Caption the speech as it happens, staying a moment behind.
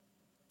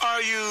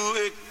Are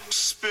you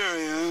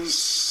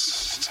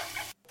experienced?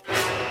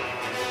 Have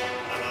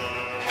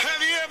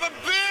you ever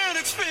been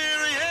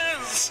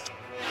experienced?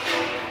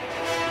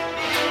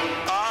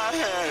 I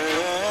have.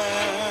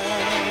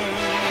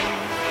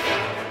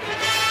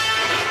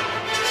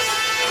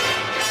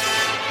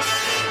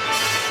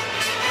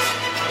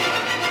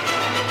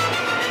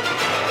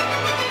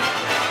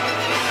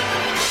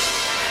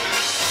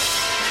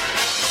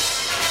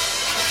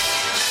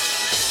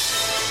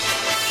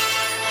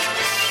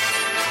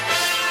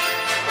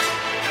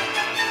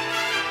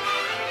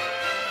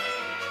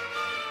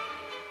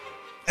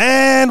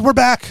 And we're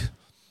back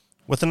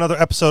with another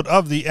episode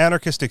of the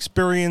Anarchist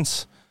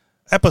Experience,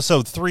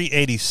 episode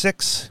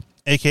 386,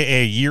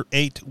 a.k.a. Year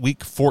 8,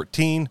 Week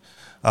 14,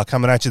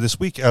 coming at you this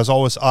week. As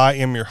always, I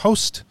am your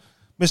host,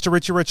 Mr.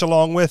 Richie Rich,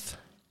 along with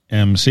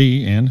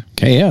MC and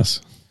KS.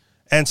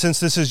 And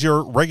since this is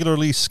your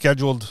regularly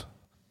scheduled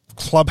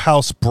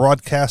Clubhouse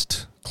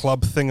broadcast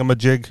club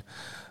thingamajig,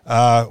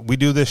 we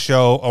do this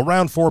show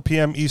around 4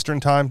 p.m. Eastern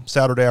time,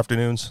 Saturday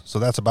afternoons, so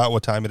that's about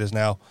what time it is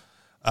now.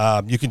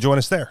 You can join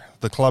us there.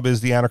 The club is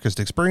the Anarchist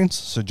Experience,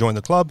 so join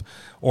the club,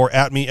 or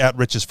at me at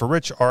Riches for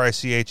Rich,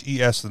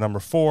 RICHES, the number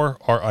 4,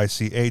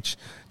 RICH,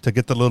 to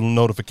get the little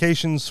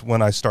notifications when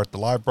I start the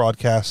live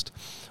broadcast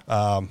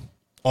on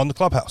the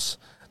Clubhouse.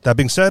 That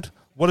being said,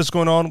 what is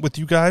going on with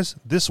you guys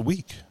this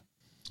week?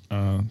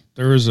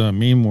 There was a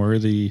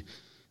meme-worthy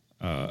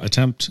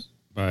attempt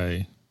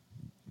by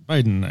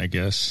Biden, I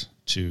guess,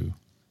 to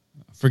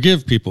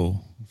forgive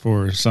people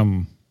for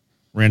some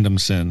random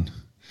sin.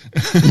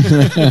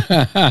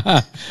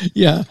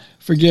 Yeah,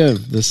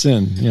 forgive the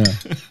sin. Yeah.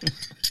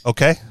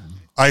 Okay.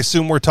 I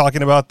assume we're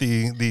talking about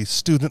the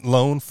student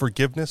loan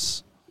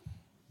forgiveness.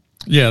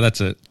 Yeah,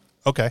 that's it.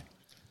 Okay.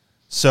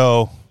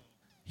 So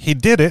he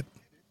did it,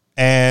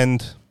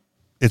 and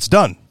it's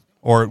done,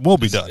 or it will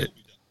be done.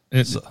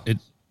 It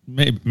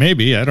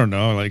maybe I don't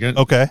know. Like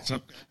okay.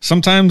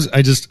 Sometimes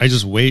I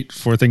just wait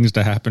for things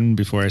to happen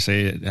before I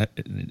say it.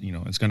 You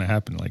know, it's going to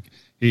happen. Like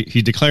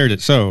he declared it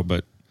so,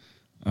 but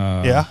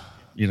yeah.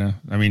 You know,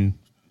 I mean,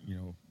 you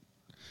know,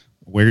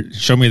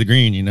 show me the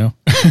green, you know?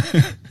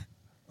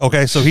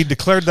 Okay, so he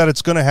declared that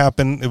it's going to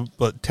happen,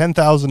 but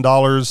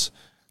 $10,000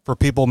 for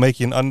people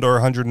making under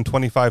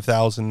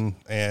 $125,000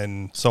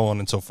 and so on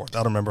and so forth. I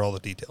don't remember all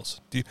the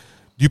details. Do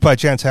you by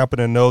chance happen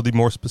to know the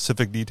more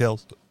specific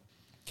details?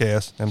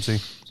 KS, MC?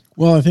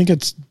 Well, I think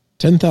it's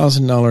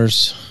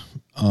 $10,000,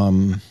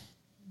 on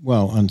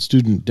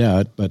student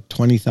debt, but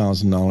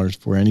 $20,000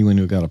 for anyone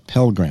who got a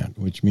Pell Grant,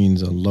 which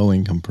means a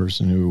low-income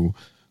person who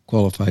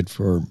qualified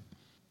for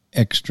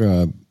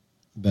extra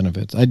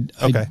benefits. I'm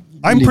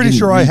pretty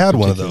sure I had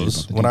one of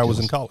those when I was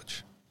in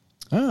college.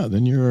 Ah,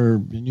 then you're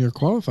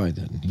qualified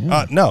then.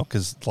 Yeah. No,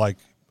 because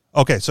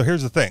okay, so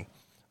here's the thing.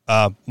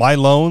 My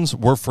loans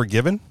were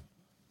forgiven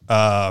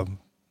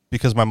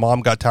because my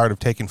mom got tired of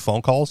taking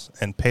phone calls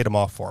and paid them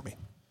off for me.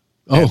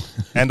 Oh.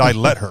 And I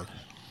let her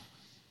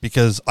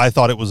because I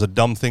thought it was a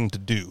dumb thing to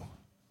do.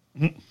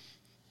 You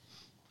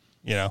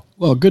know?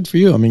 Well, good for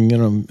you. I mean, you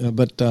know,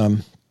 but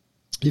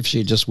if she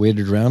had just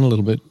waited around a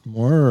little bit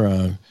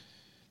more,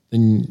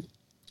 then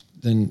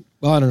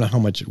well, I don't know how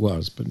much it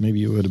was, but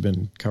maybe it would have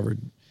been covered.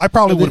 I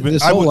probably would have been.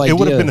 It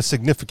would have been a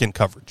significant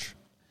coverage.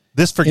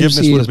 This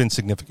forgiveness would have been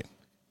significant.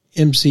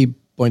 MC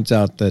points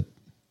out that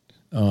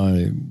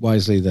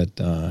wisely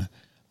that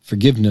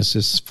forgiveness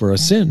is for a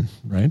sin,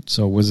 right?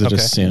 So was it a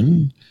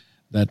sin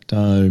that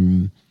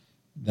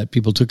that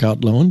people took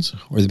out loans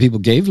or that people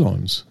gave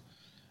loans?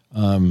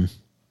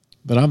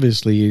 But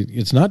obviously,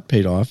 it's not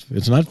paid off.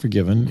 It's not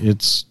forgiven.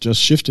 It's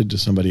just shifted to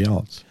somebody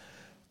else.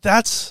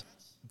 That's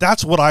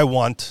what I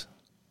want.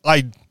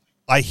 I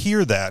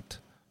hear that,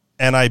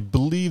 and I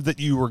believe that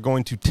you are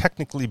going to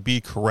technically be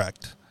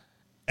correct,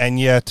 and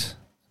yet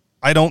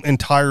I don't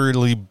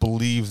entirely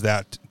believe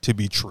that to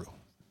be true.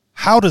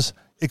 How does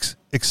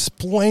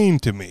explain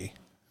to me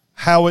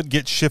how it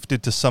gets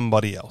shifted to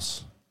somebody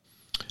else?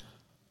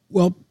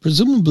 Well,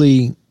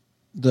 presumably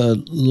the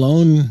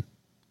loan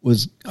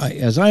was,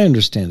 as I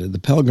understand it, the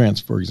Pell Grants,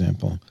 for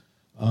example,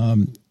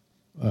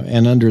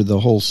 and under the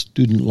whole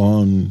student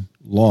loan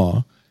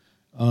law,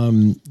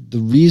 the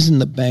reason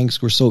that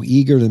banks were so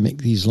eager to make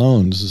these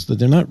loans is that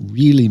they're not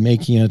really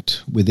making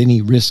it with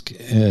any risk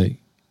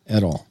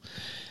at all.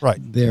 Right.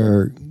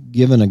 They're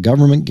given a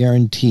government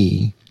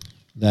guarantee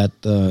that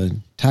the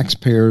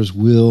taxpayers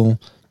will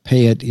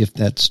pay it if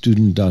that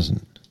student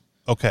doesn't.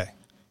 Okay.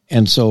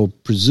 And so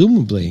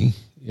presumably,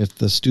 if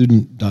the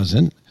student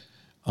doesn't,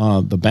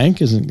 the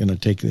bank isn't going to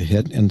take the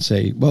hit and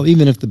say, well,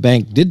 even if the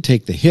bank did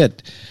take the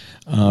hit,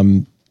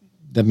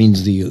 that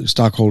means the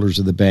stockholders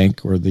of the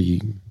bank or the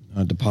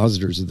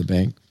depositors of the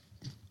bank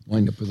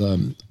wind up with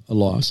a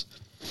loss.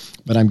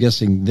 But I'm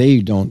guessing they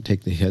don't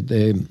take the hit.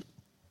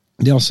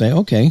 They'll say,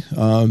 okay,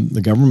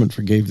 the government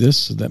forgave this,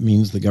 so that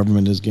means the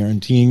government is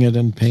guaranteeing it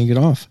and paying it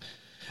off.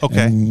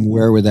 Okay. And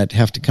where would that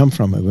have to come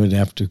from? It would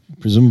have to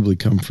presumably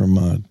come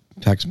from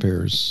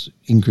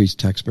increased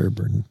taxpayer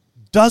burden.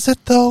 Does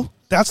it though?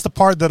 That's the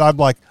part that I'm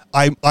like,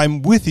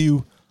 I'm with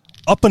you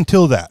up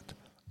until that.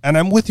 And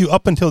I'm with you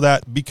up until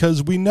that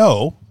because we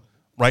know,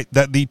 right,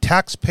 that the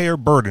taxpayer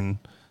burden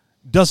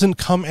doesn't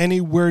come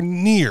anywhere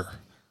near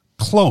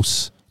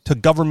close to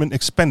government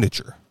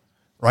expenditure,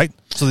 right?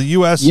 So the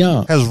U.S.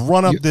 has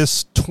run up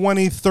this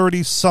 20,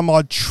 30 some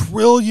odd $1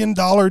 trillion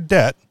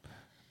debt,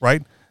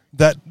 right?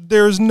 That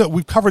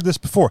we've covered this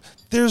before.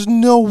 There's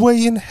no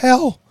way in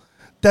hell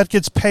that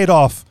gets paid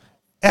off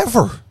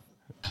ever,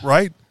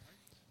 right?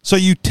 So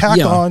you tack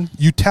on,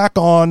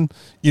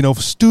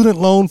 student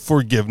loan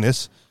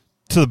forgiveness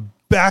to the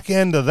back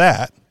end of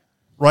that,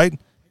 right?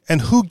 And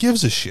who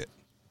gives a shit?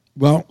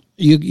 Well,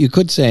 you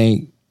could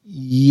say,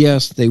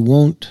 yes, they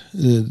won't,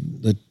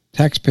 the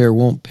taxpayer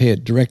won't pay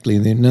it directly.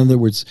 In other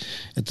words,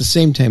 at the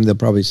same time, they'll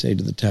probably say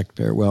to the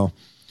taxpayer, well,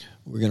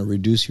 we're going to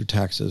reduce your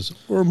taxes.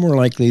 Or more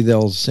likely,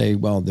 they'll say,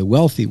 well, the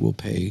wealthy will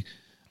pay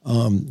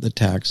the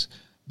tax.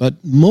 But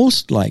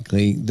most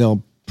likely,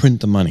 they'll print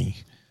the money.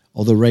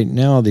 Although right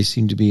now, they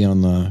seem to be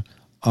on the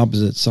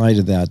opposite side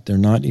of that. They're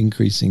not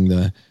increasing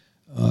the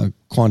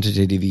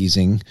quantitative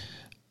easing,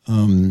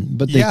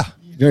 but they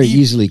very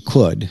easily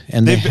could,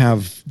 and they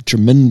have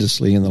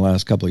tremendously in the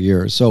last couple of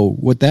years. So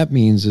what that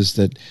means is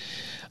that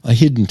a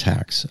hidden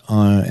tax,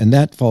 and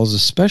that falls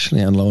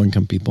especially on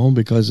low-income people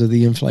because of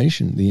the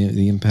inflation,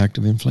 the impact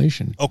of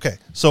inflation. Okay,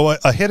 so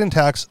a hidden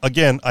tax,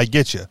 again, I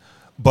get you,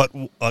 but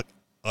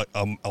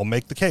I'll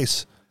make the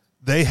case.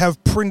 They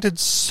have printed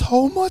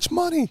so much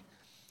money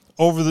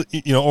over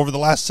the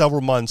last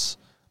several months,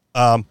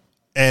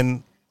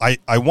 and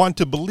I want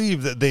to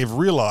believe that they've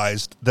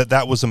realized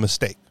that was a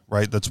mistake,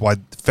 right? That's why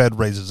the Fed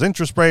raises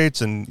interest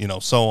rates and,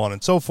 so on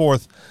and so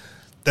forth,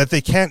 that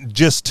they can't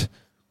just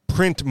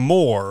print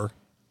more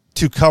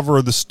to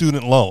cover the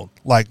student loan.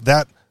 Like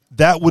that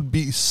would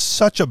be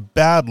such a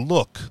bad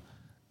look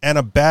and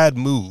a bad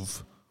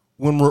move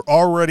when we're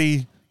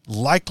already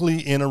likely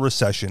in a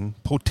recession,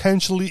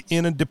 potentially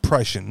in a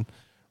depression,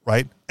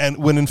 right? And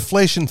when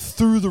inflation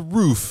through the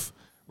roof,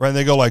 right? And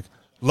they go like,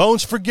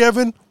 loans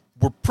forgiven,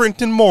 we're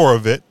printing more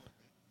of it,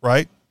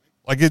 right?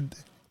 Like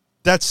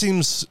that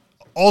seems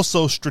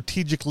also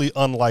strategically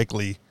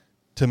unlikely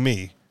to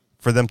me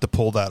for them to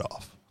pull that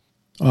off.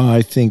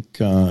 I think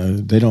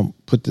they don't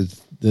put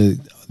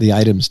the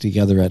items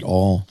together at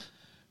all.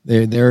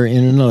 They're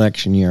in an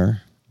election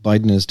year.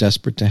 Biden is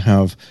desperate to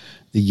have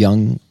the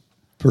young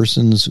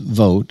person's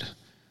vote,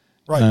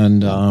 right?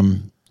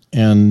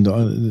 And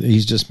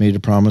he's just made a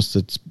promise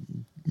that's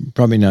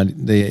probably not.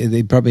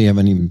 They probably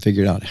haven't even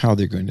figured out how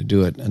they're going to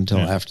do it until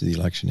after the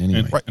election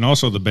anyway. And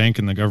also, the bank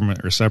and the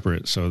government are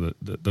separate, so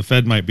the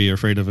Fed might be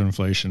afraid of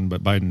inflation,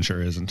 but Biden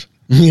sure isn't.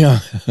 Yeah.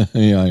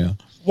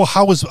 Well,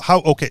 how is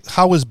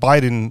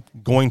Biden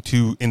going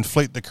to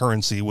inflate the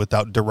currency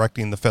without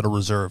directing the Federal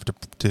Reserve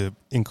to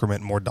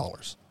increment more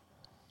dollars?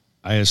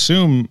 I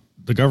assume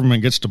the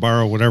government gets to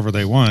borrow whatever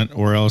they want,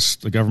 or else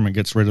the government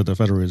gets rid of the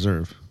Federal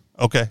Reserve.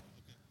 Okay.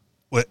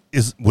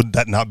 Would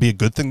that not be a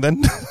good thing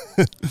then?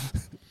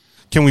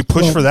 Can we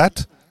push for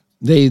that?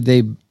 They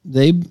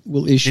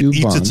will issue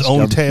bonds, its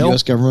own tail?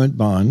 U.S. government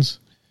bonds,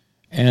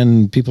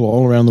 and people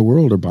all around the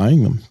world are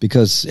buying them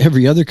because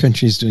every other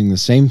country is doing the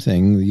same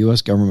thing. The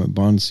U.S. government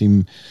bonds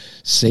seem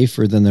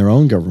safer than their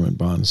own government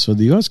bonds. So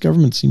the U.S.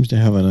 government seems to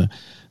have a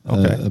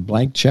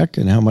blank check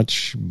in how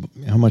much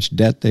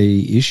debt they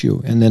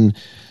issue. And then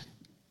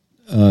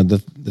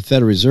the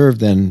Federal Reserve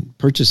then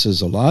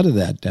purchases a lot of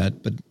that debt,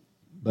 but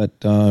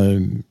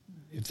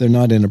if they're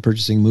not in a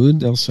purchasing mood,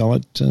 they'll sell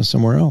it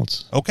somewhere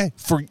else. Okay.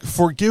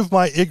 Forgive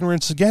my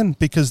ignorance again,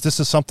 because this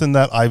is something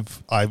that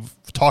I've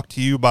talked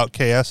to you about,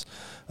 KS,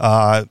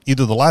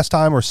 either the last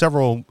time or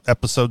several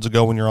episodes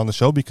ago when you're on the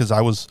show, because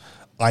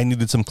I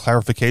needed some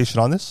clarification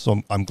on this,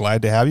 so I'm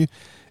glad to have you.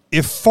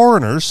 If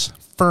foreigners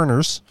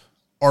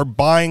are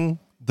buying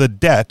the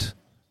debt,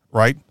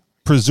 right,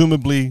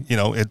 presumably,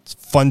 it's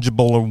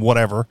fungible or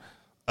whatever,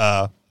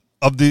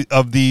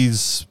 of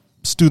these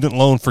student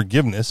loan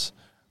forgiveness,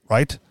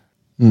 right?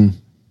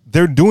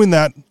 They're doing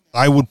that,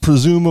 I would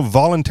presume,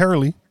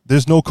 voluntarily.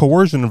 There's no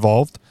coercion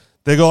involved.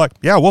 They go like,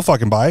 yeah, we'll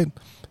fucking buy it.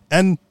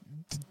 And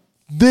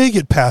they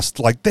get passed,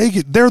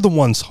 they're the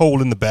ones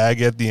holding the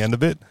bag at the end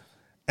of it.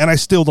 And I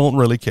still don't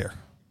really care.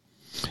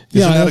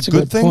 Isn't that that's a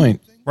good thing?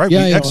 Point. Right?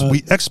 Yeah,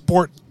 we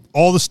export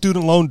all the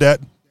student loan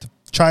debt to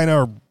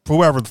China or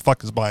whoever the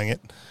fuck is buying it,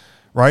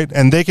 right?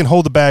 And they can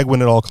hold the bag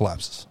when it all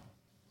collapses.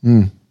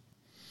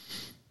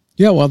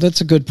 Yeah, well,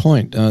 that's a good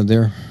point.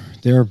 They're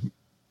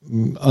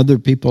other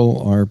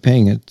people are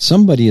paying it.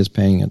 Somebody is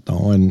paying it,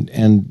 though,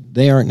 and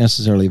they aren't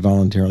necessarily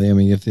voluntarily. I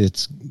mean, if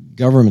it's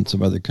governments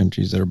of other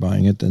countries that are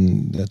buying it,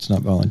 then that's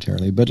not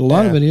voluntarily. But a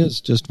lot of it is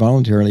just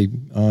voluntarily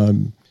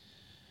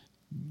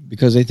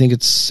because they think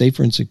it's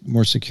safer and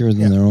more secure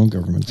than their own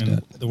government's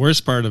debt. The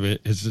worst part of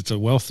it is it's a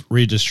wealth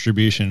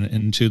redistribution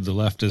into the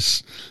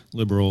leftist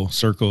liberal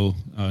circle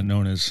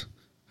known as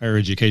higher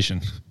education.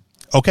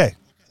 Okay,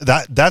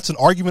 that's an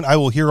argument I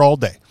will hear all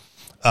day.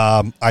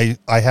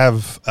 I've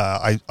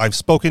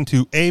spoken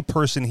to a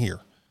person here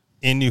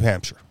in New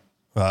Hampshire,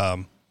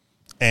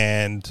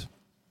 and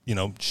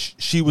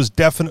she was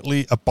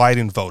definitely a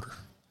Biden voter,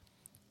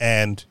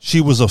 and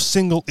she was a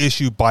single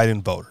issue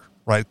Biden voter,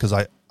 right? Because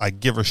I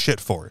give her shit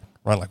for it,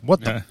 right? Like,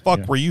 what the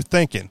fuck were you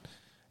thinking?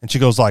 And she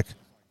goes like,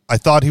 I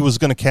thought he was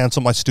going to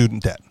cancel my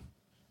student debt,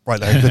 right?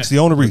 Like, that's the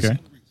only reason.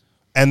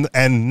 Okay.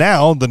 And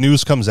now the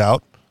news comes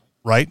out,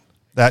 right,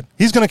 that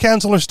he's going to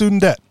cancel her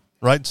student debt,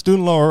 right?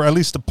 Student loan, or at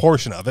least a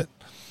portion of it.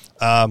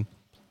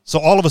 So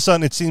all of a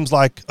sudden it seems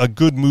like a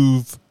good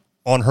move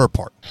on her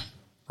part,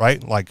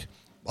 right? Like,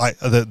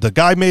 the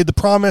guy made the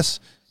promise.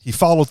 He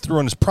followed through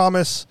on his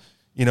promise.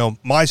 You know,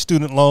 my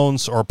student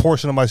loans, or a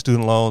portion of my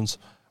student loans,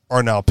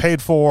 are now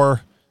paid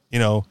for. You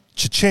know,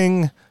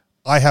 cha-ching.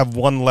 I have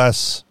one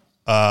less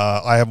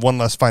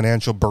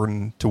financial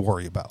burden to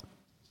worry about.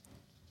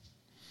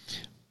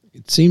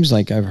 It seems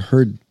like I've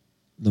heard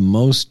the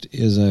most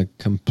is a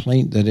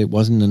complaint that it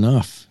wasn't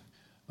enough.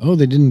 Oh,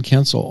 they didn't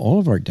cancel all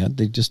of our debt.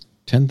 They just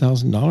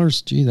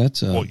 $10,000. Gee,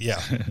 that's a... Well,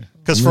 yeah.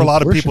 Because for a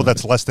lot of people,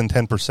 that's less than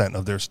 10%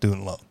 of their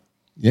student loan.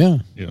 Yeah.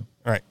 Yeah.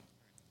 Right.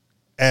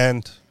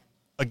 And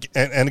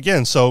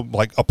again, so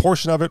like a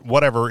portion of it,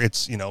 whatever,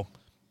 it's, you know,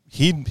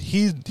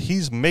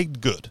 he's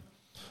made good.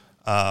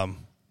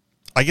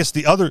 I guess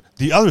the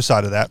other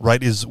side of that,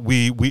 right, is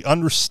we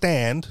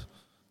understand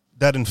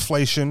that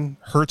inflation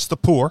hurts the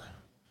poor,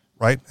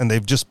 right? And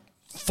they've just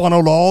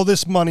funneled all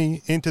this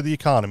money into the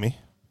economy,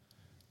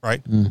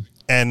 right?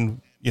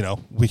 And, you know,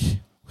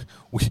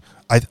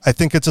 I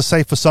think it's a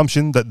safe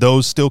assumption that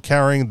those still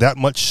carrying that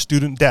much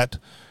student debt,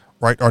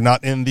 right, are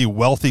not in the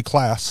wealthy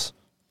class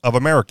of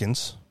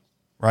Americans,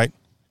 right?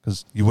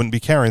 Because you wouldn't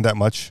be carrying that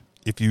much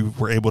if you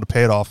were able to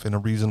pay it off in a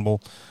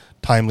reasonable,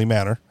 timely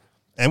manner.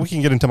 And we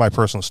can get into my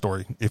personal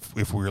story if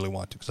we really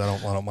want to, because I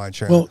don't mind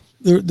sharing. Well,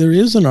 there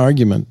is an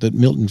argument that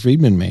Milton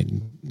Friedman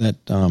made that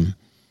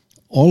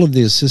all of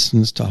the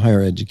assistance to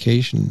higher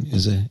education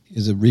is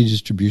a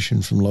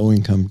redistribution from low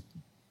income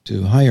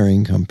to higher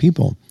income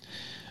people.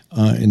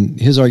 And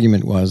his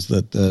argument was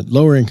that the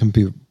lower income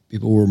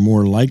people were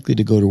more likely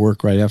to go to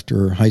work right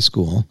after high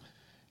school,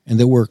 and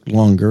they work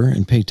longer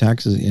and pay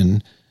taxes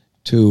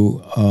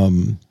to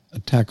a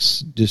tax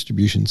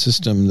distribution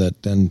system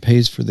that then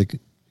pays for the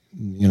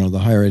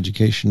higher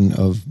education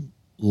of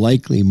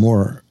likely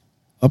more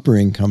upper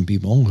income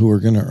people who are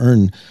going to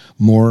earn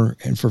more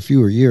and for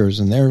fewer years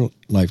in their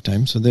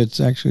lifetime. So that's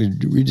actually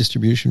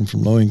redistribution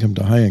from low income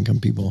to high income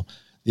people,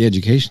 the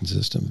education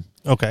system.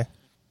 Okay.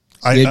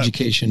 The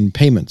education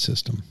payment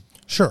system.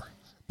 Sure.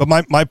 But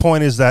my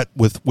point is that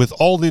with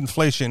all the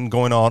inflation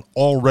going on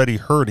already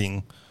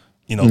hurting,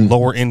 you know,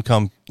 lower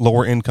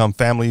income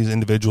families,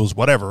 individuals,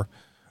 whatever,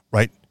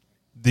 right?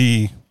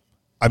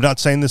 I'm not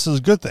saying this is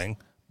a good thing,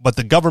 but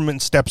the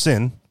government steps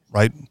in,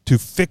 right, to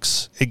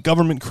fix a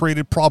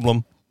government-created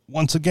problem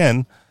once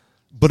again,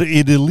 but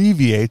it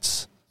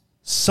alleviates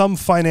some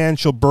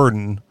financial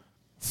burden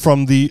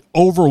from the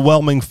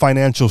overwhelming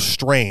financial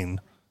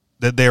strain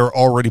that they're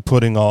already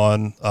putting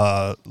on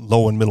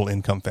low and middle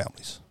income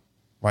families,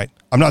 right?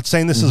 I'm not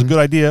saying this is a good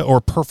idea or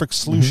a perfect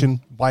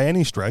solution by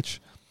any stretch,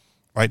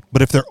 right?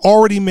 But if they're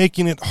already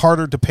making it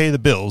harder to pay the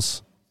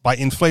bills by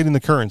inflating the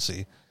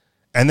currency,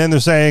 and then they're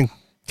saying,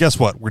 guess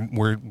what?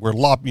 We're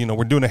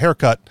doing a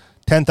haircut.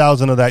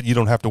 10,000 of that you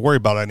don't have to worry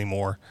about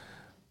anymore.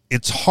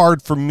 It's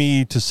hard for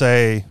me to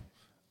say.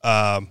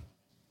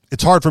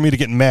 It's hard for me to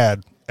get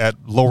mad at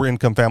lower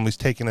income families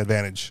taking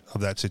advantage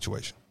of that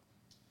situation.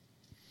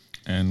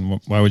 And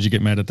why would you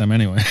get mad at them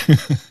anyway?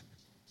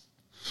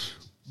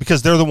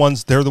 Because they're the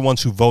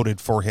ones who voted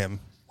for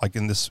him, like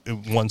in this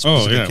one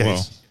specific case.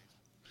 Well,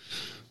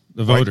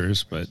 the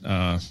voters, right?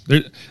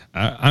 But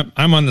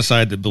I'm on the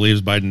side that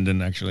believes Biden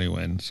didn't actually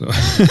win. So,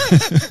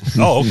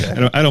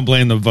 okay. I don't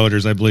blame the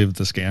voters. I believe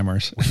the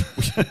scammers.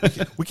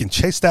 we can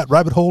chase that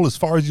rabbit hole as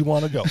far as you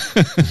want to go.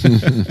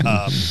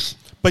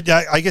 But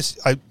yeah, I guess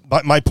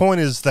my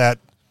point is that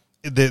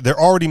they're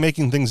already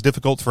making things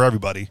difficult for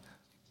everybody,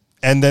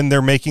 and then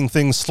they're making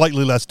things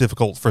slightly less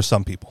difficult for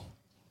some people,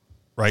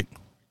 right?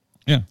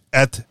 Yeah.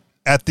 At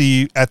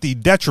the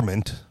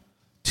detriment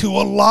to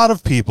a lot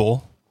of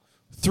people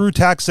through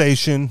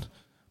taxation,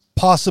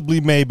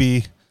 possibly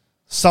maybe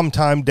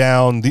sometime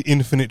down the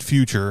infinite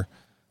future,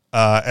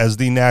 as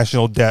the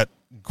national debt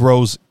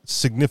grows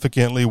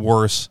significantly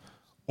worse,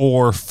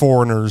 or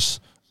foreigners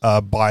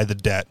buy the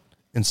debt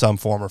in some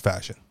form or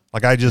fashion.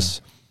 Like I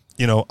just,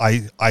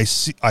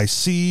 I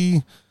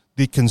see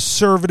the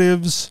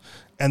conservatives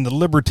and the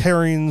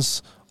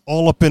libertarians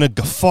all up in a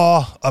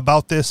guffaw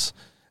about this,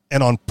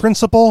 and on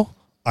principle,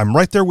 I'm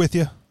right there with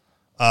you.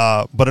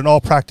 But in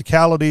all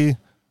practicality,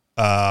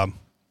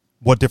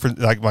 what difference?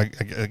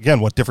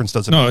 What difference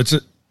does it make? No,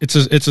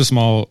 it's a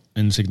small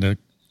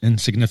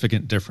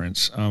insignificant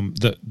difference.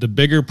 The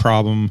bigger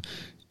problem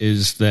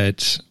is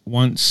that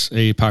once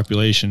a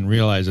population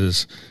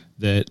realizes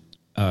that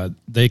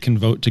they can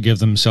vote to give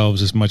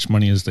themselves as much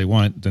money as they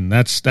want, then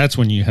that's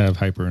when you have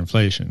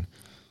hyperinflation,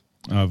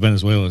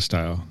 Venezuela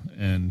style.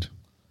 And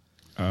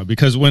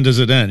because when does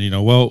it end?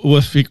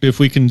 If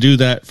we can do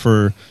that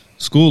for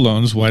school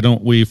loans, why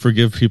don't we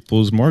forgive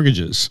people's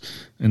mortgages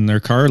and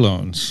their car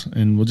loans,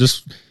 and we'll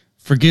just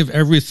forgive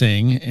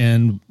everything,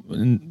 and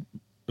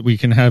we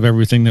can have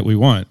everything that we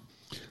want.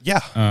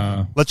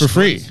 for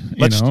free.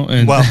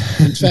 And well,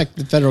 In fact,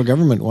 the federal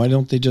government, why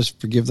don't they just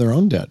forgive their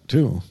own debt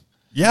too?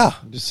 yeah,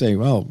 Just say,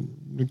 well,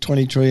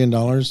 $20 trillion,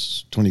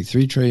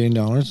 $23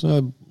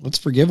 trillion, let's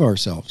forgive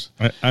ourselves.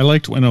 I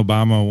liked when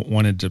Obama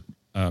wanted to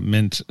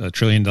mint $1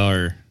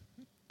 trillion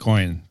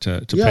coin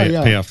to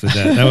pay off the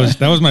debt.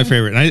 That was my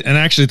favorite, and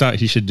I actually thought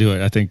he should do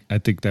it. I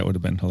think that would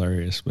have been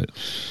hilarious. But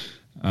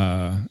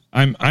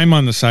I'm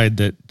on the side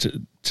that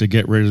to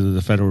get rid of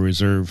the Federal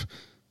Reserve,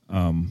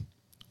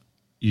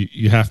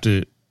 you have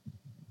to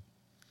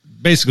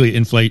basically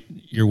inflate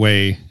your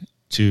way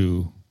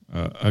to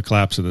a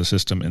collapse of the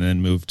system, and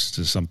then move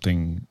to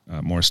something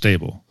more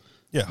stable.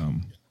 yeah.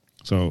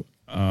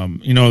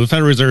 The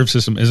Federal Reserve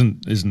System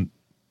isn't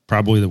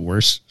probably the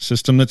worst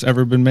system that's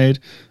ever been made,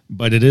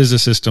 but it is a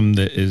system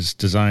that is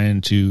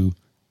designed to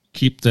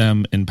keep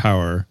them in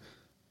power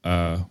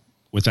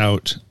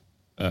without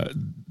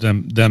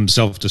them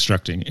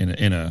self-destructing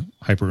in a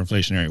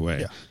hyperinflationary way.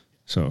 Yeah.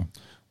 So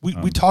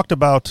we talked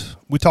about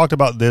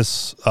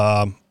this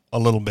a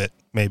little bit.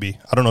 Maybe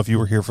I don't know if you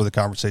were here for the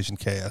conversation,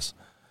 KS.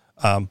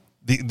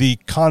 The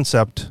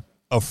concept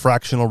of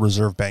fractional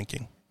reserve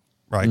banking,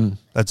 right?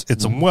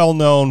 It's a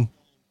well-known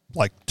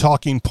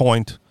talking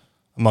point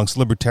amongst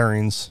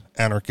libertarians,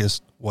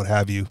 anarchists, what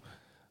have you.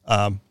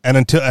 And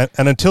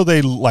until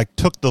they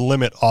took the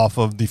limit off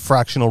of the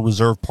fractional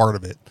reserve part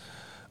of it,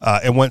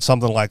 it went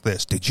something like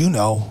this. Did you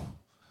know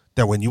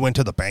that when you went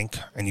to the bank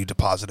and you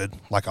deposited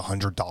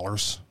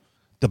 $100,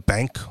 the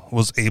bank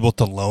was able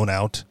to loan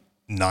out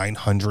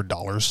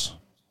 $900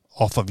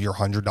 off of your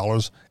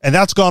 $100, and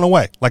that's gone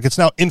away. It's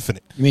now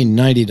infinite. You mean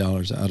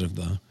 $90 out of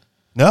the?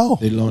 No,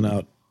 They loan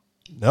out.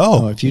 no.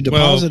 Oh, if you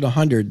deposit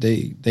 100,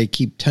 they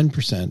keep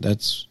 10%.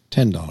 That's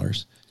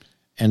 $10,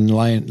 and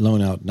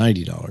loan out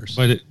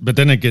 $90. But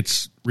then it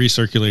gets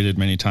recirculated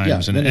many times,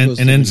 Yeah, and then it goes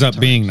to ends many up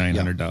being times.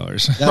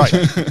 $900. That's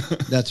right.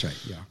 That's right.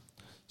 Yeah.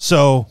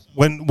 So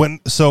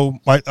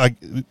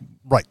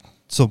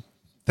So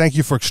thank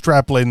you for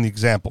extrapolating the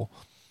example.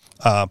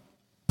 But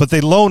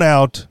they loan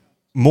out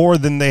more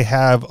than they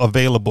have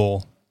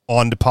available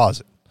on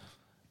deposit.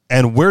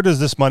 And where does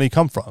this money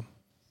come from?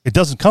 It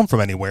doesn't come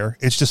from anywhere.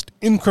 It's just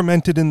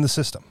incremented in the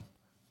system,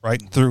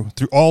 right? Through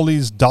all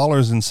these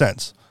dollars and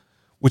cents,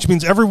 which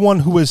means everyone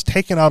who has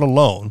taken out a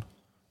loan,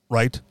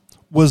 right,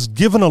 was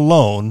given a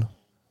loan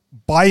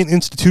by an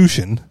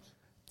institution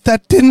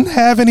that didn't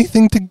have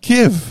anything to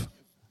give.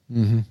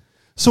 Mm-hmm.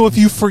 So if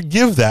you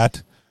forgive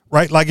that,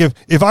 right,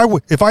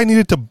 if I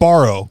needed to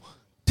borrow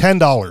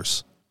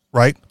 $10,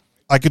 right,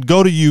 I could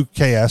go to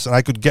UKS and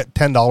I could get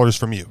 $10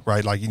 from you,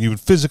 right? You would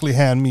physically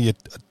hand me a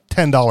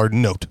 $10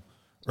 note,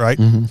 right?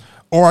 Mm-hmm.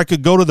 Or I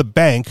could go to the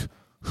bank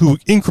who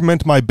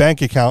increment my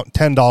bank account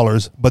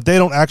 $10, but they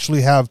don't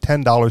actually have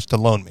 $10 to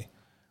loan me,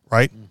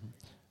 right? Mm-hmm.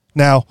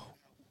 Now,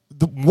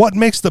 what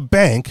makes the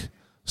bank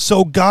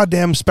so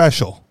goddamn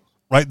special,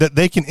 right, that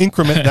they can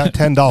increment that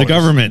 $10? The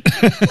government.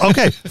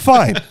 Okay,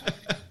 fine.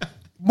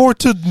 More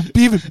to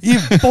even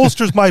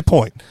bolsters my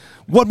point.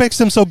 What makes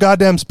them so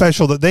goddamn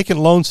special that they can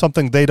loan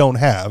something they don't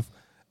have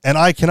and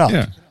I cannot?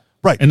 Yeah.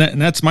 Right. And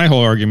that's my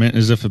whole argument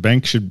is if a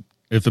bank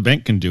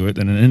can do it,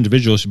 then an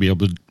individual should be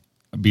able to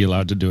be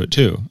allowed to do it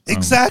too.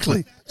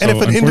 Exactly. And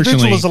if an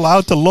individual is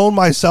allowed to loan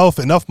myself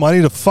enough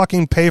money to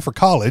fucking pay for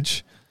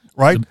college,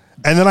 right?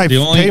 And then I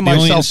pay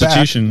myself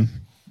back.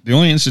 The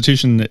only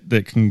institution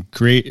that can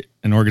create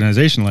an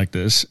organization like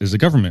this is the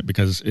government,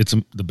 because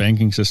the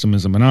banking system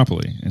is a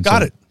monopoly. And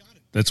Got it.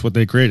 That's what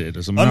they created,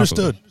 as a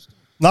monopoly. Understood.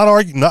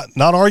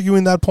 Not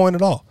arguing that point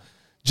at all.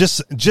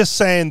 Just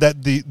saying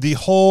that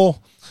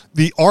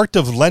the art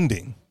of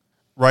lending,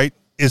 right,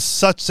 is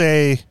such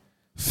a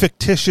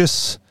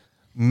fictitious,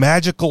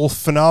 magical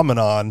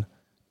phenomenon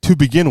to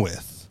begin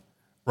with,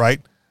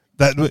 right?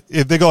 That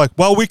if they go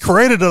well, we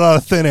created it out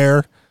of thin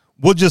air,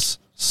 we'll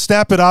just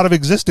snap it out of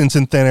existence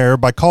in thin air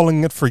by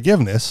calling it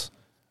forgiveness,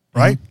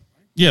 right?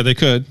 Yeah, they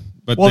could,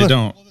 but they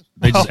don't.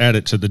 They just add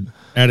it to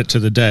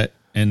the debt.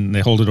 And they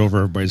hold it over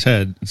everybody's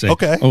head and say,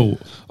 okay.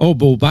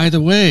 But by the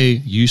way,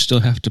 you still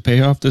have to pay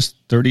off this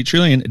 $30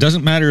 trillion. It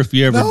doesn't matter if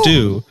you ever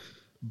do,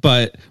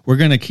 but we're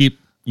going to keep,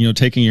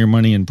 taking your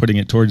money and putting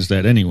it towards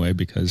that anyway,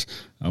 because,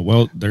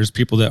 there's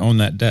people that own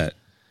that debt.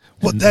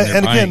 Well,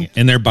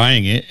 and they're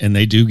buying it, and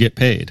they do get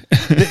paid.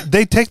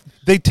 they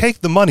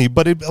take the money,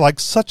 but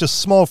such a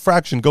small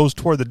fraction goes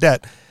toward the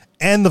debt,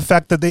 and the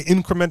fact that they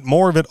increment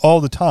more of it all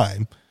the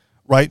time,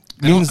 right?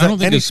 Means I don't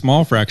think a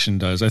small fraction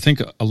does. I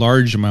think a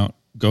large amount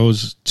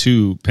goes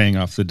to paying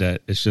off the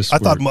debt. It's just I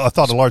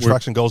thought a large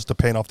fraction goes to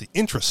paying off the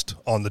interest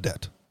on the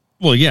debt.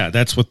 Well, yeah,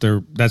 that's what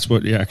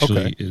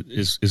actually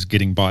is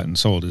getting bought and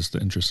sold, is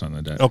the interest on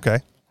the debt. Okay.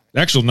 The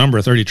actual number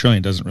of 30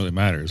 trillion doesn't really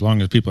matter as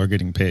long as people are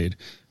getting paid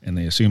and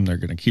they assume they're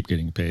going to keep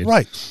getting paid.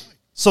 Right.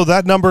 So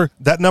that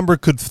number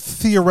could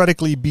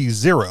theoretically be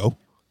zero,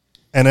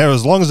 and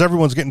as long as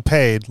everyone's getting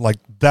paid,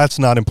 that's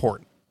not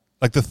important.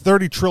 The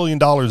 $30 trillion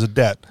of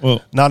debt,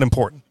 not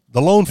important.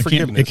 The loan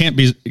forgiveness. It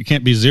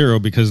can't be zero,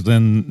 because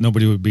then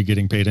nobody would be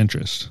getting paid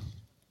interest.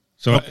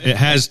 So it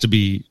has to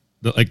be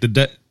the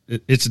debt.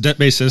 it's a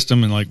debt-based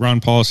system, and like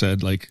Ron Paul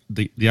said, like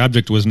the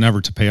object was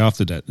never to pay off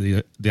the debt.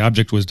 The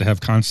object was to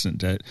have constant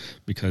debt,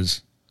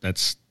 because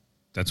that's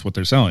what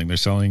they're selling. They're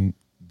selling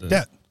the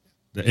debt,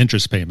 the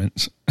interest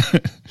payments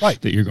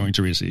right, that you're going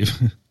to receive.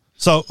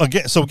 So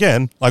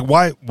again, like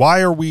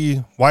why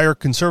are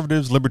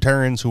conservatives,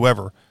 libertarians,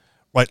 whoever,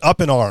 right,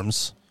 up in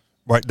arms,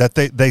 right, that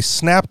they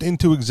snapped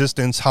into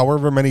existence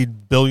however many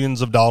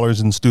billions of dollars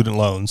in student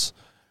loans,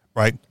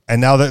 right, and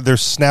now that they're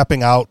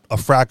snapping out a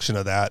fraction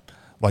of that,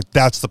 like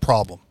that's the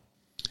problem.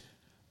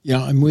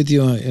 Yeah, I'm with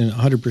you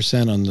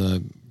 100% on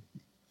the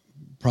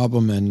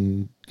problem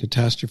and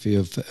catastrophe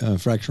of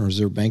fractional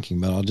reserve banking,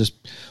 but I'll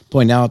just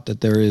point out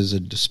that there is a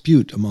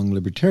dispute among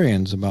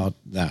libertarians about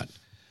that.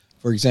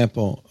 For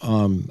example,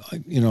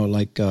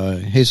 like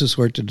Jesus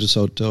Huerta de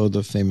Soto,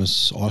 the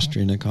famous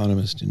Austrian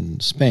economist in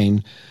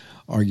Spain,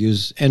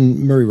 argues, and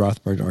Murray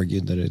Rothbard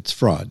argued that it's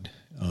fraud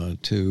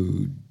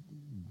to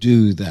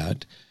do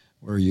that,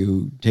 where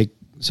you take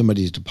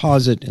somebody's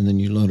deposit and then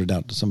you loan it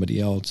out to somebody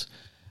else.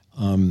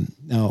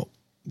 Now,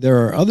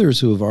 there are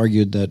others who have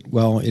argued that,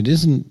 well, it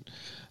isn't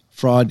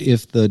fraud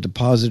if the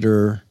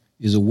depositor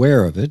is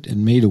aware of it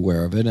and made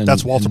aware of it. And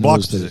that's Walter and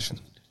Block's position.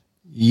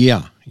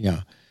 Yeah.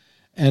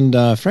 And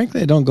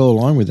frankly, I don't go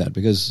along with that,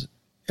 because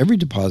every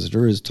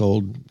depositor is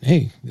told,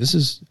 hey, this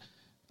is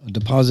a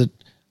deposit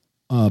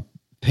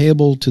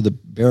payable to the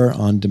bearer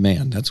on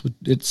demand. That's what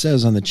it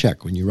says on the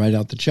check. When you write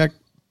out the check,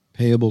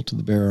 payable to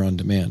the bearer on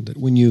demand. That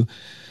when you,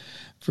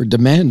 for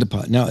demand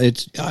deposit, now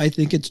I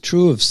think it's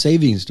true of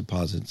savings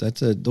deposits.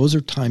 Those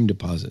are time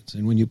deposits.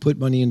 And when you put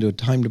money into a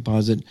time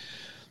deposit,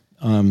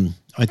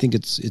 I think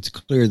it's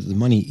clear that the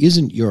money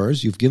isn't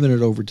yours. You've given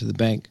it over to the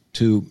bank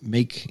to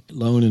make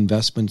loan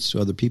investments to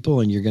other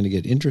people, and you're going to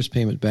get interest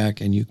payment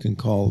back, and you can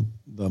call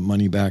the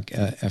money back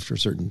after a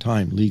certain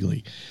time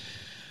legally.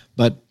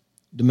 But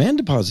demand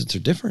deposits are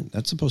different.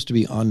 That's supposed to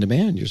be on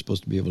demand. You're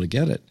supposed to be able to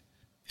get it.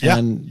 Yeah.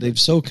 And they've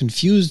so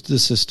confused the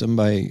system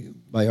by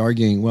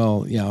arguing,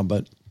 well, yeah,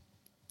 but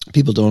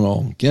people don't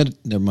all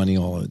get their money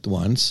all at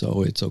once,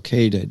 so it's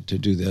okay to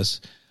do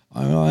this.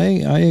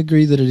 I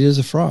agree that it is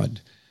a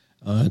fraud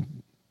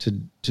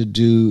to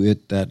do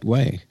it that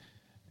way.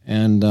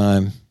 And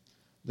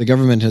the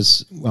government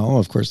has, well,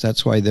 of course,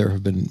 that's why there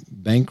have been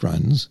bank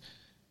runs.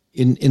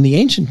 In the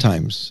ancient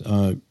times,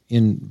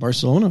 in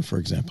Barcelona, for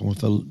example,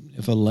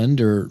 if a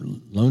lender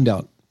loaned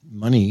out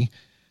money,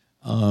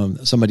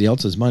 somebody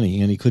else's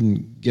money, and he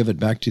couldn't give it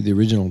back to the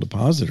original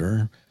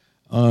depositor,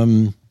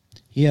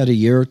 he had a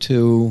year or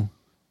two.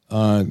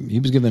 He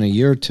was given a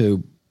year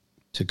to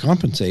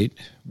compensate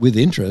with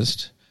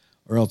interest,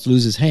 or else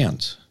lose his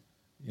hands,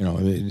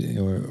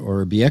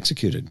 or be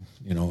executed,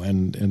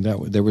 and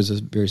that there was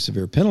a very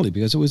severe penalty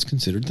because it was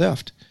considered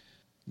theft.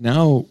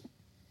 Now,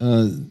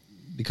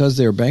 because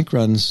they are bank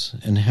runs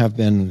and have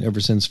been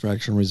ever since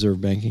fractional reserve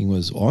banking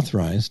was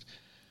authorized,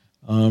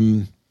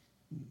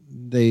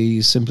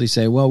 they simply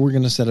say, well, we're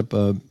going to set up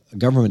a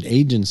government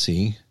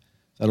agency,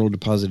 Federal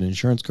Deposit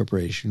Insurance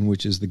Corporation,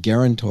 which is the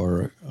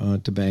guarantor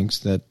to banks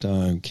that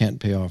can't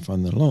pay off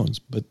on their loans.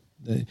 But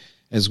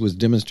as was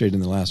demonstrated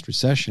in the last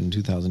recession,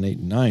 2008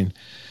 and 9,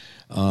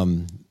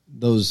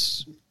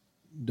 those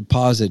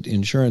deposit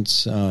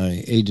insurance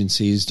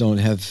agencies don't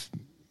have,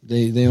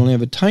 they only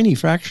have a tiny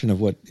fraction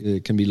of what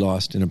can be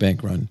lost in a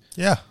bank run.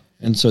 Yeah.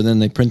 And so then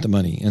they print the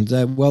money. And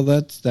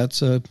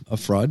that's a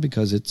fraud,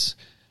 because it's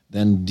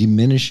then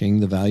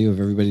diminishing the value of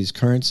everybody's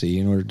currency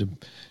in order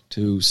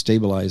to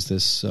stabilize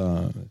this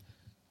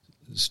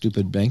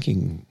stupid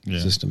banking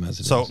system as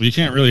it is. So you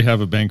can't really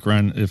have a bank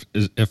run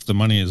if the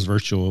money is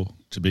virtual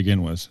to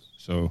begin with.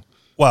 So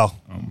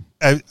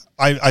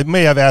I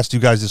may have asked you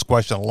guys this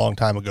question a long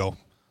time ago.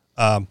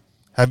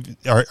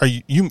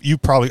 You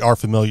probably are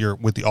familiar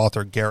with the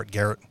author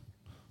Garrett?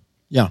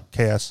 Yeah.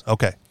 KS.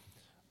 Okay.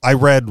 I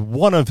read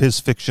one of his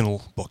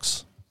fictional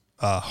books,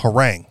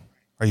 Harangue.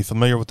 Are you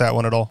familiar with that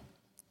one at all?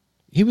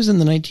 He was in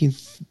the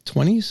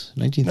 1920s,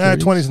 1930s?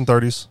 20s and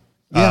 30s.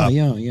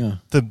 Yeah.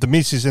 The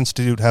Mises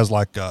Institute has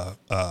like a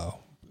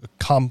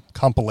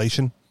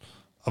compilation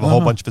of a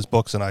whole bunch of his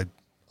books, and I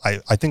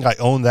think I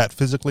own that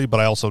physically, but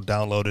I also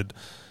downloaded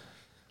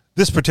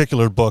this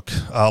particular book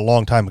a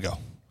long time ago.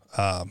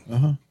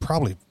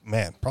 Probably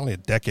a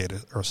decade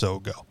or so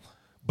ago.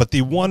 But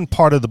the one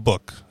part of the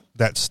book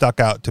that stuck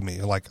out to me,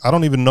 like I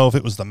don't even know if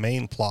it was the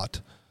main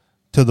plot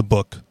to the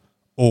book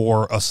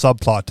or a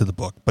subplot to the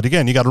book. But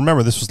again, you got to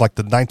remember this was like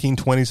the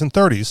 1920s and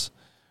 30s,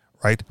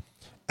 right?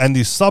 And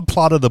the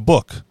subplot of the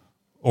book,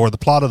 or the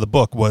plot of the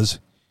book, was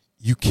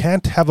you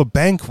can't have a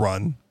bank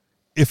run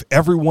if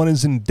everyone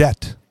is in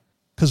debt.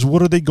 Because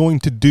what are they going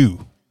to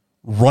do?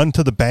 Run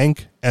to the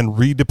bank and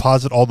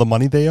redeposit all the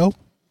money they owe?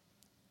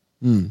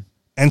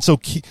 And so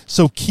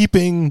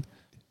keeping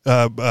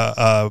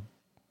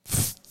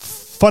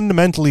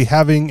fundamentally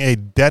having a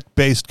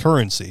debt-based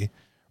currency,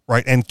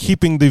 right, and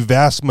keeping the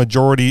vast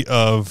majority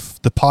of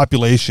the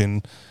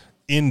population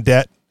in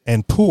debt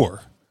and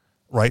poor,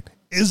 right,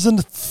 is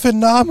a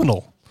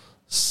phenomenal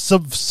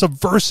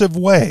subversive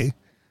way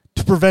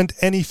to prevent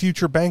any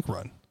future bank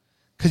run.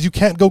 Because you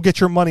can't go get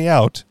your money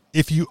out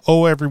if you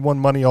owe everyone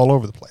money all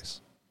over the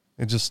place.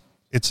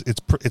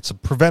 It's a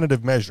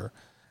preventative measure.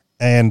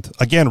 And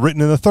again,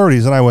 written in the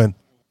 30s, and I went,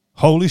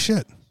 holy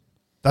shit,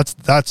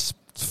 that's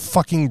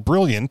fucking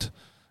brilliant.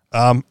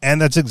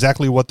 And that's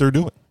exactly what they're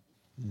doing,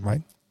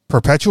 right?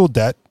 Perpetual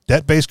debt,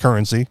 debt-based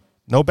currency,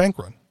 no bank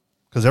run,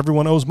 because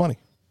everyone owes money.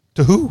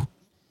 To who?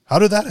 How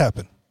did that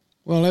happen?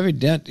 Well, every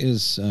debt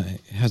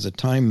has a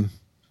time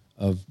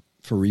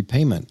for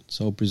repayment,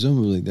 so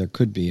presumably there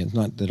could be. It's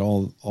not that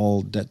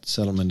all debt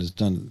settlement is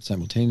done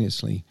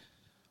simultaneously.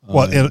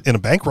 Well, in a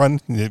bank run,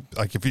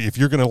 like if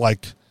you're going to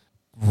like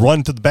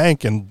run to the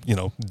bank and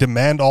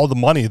demand all the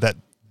money that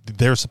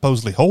they're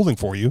supposedly holding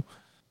for you,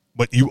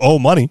 but you owe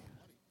money,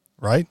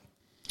 right?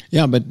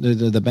 Yeah, but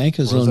the bank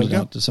has loaned it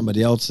out to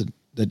somebody else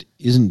that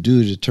isn't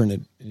due to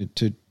turn it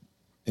to.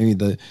 I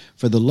mean,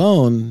 for the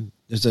loan,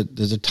 there's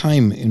a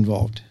time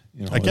involved.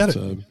 I get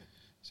it.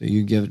 So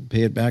you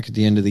pay it back at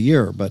the end of the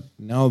year, but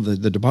now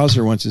the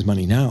depositor wants his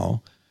money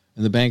now,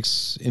 and the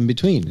bank's in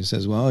between. It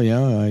says, "Well,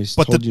 yeah,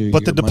 told you."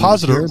 But the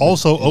depositor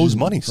also owes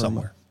money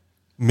somewhere,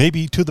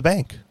 maybe to the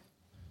bank,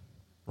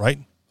 right?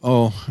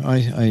 Oh,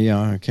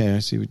 yeah, okay, I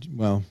see.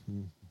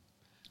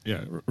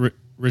 Yeah,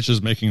 Rich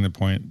is making the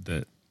point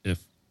that if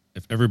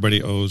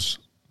everybody owes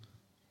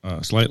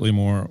slightly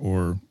more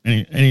or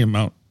any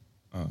amount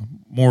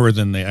more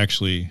than they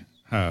actually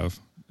have,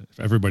 if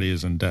everybody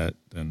is in debt,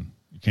 then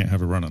you can't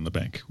have a run on the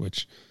bank,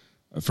 which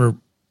for,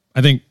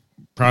 I think,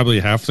 probably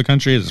half the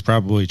country, it's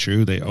probably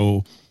true. They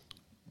owe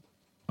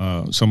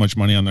so much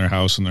money on their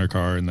house and their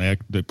car, and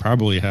they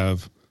probably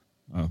have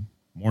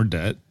more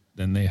debt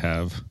than they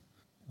have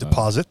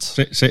deposits.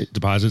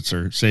 Deposits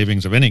or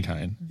savings of any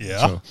kind.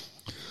 Yeah. So,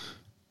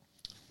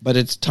 but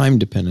it's time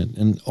dependent,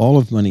 and all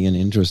of money and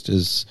interest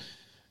is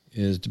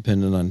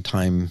dependent on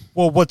time.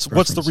 Well, what's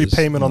the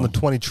repayment on the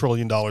 $20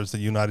 trillion the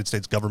United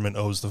States government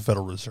owes the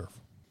Federal Reserve?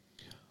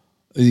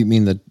 You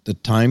mean the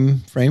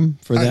time frame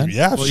for that?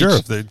 Yeah, well, sure.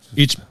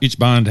 Each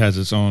bond has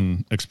its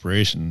own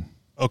expiration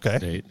okay.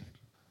 date.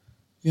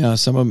 Yeah,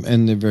 some of them,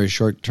 and they're very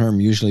short term.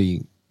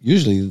 Usually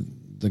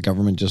the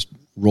government just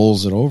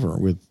rolls it over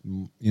with,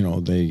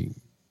 they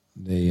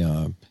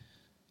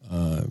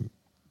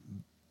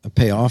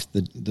pay off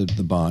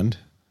the bond,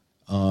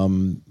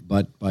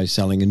 but by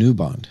selling a new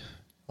bond.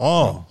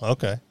 Oh,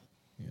 okay.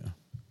 Yeah.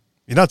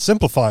 You're not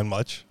simplifying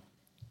much.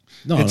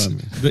 No,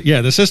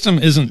 The system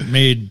isn't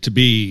made to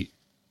be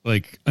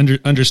like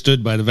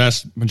understood by the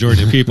vast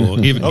majority of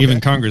people,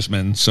 even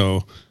congressmen.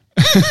 So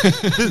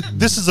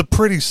this is a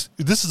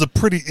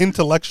pretty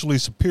intellectually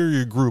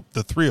superior group,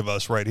 the three of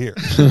us right here.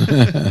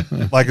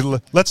 Like,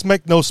 let's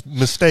make no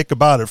mistake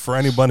about it for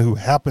anyone who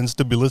happens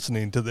to be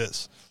listening to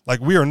this. Like,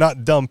 we are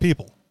not dumb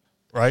people,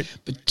 right?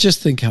 But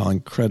just think how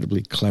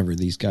incredibly clever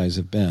these guys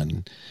have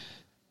been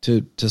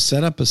to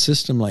set up a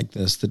system like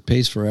this that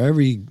pays for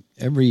every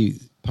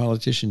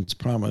politician's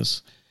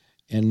promise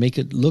and make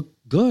it look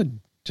good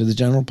to the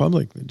general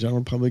public. The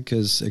general public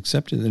has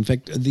accepted. In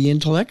fact, the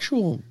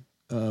intellectual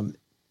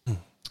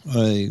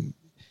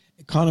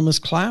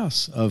economist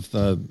class of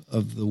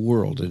the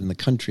world and the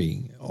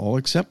country all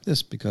accept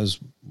this because,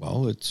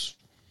 well, it's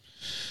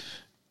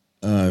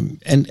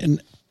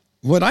and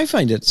what I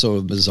find it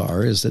so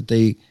bizarre is that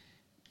they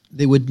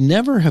would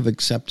never have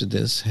accepted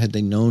this had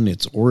they known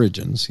its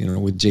origins,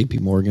 with J.P.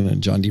 Morgan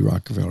and John D.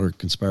 Rockefeller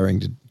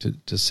conspiring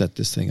to set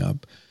this thing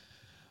up.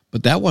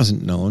 But that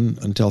wasn't known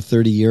until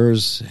 30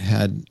 years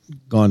had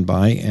gone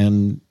by,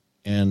 and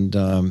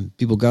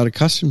people got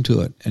accustomed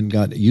to it and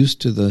got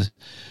used to the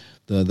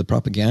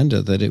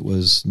propaganda that it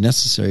was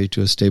necessary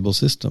to a stable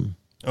system.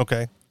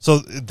 Okay. So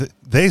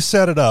they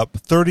set it up.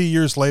 30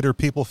 years later,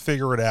 people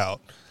figure it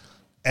out.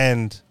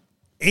 And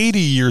 80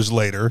 years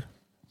later,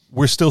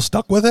 we're still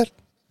stuck with it?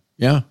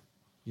 Yeah.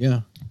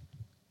 Yeah.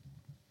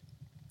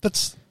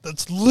 That's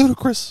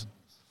ludicrous.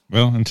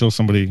 well, until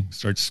somebody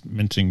starts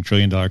minting $1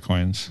 trillion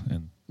coins,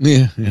 and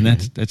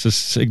that's a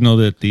signal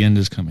that the end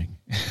is coming.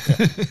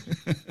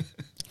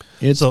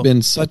 It's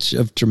been such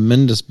a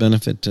tremendous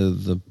benefit to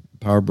the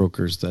power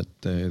brokers that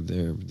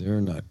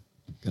they're not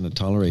going to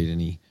tolerate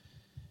any.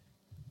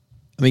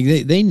 I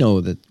mean, they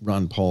know that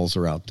Ron Pauls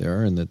are out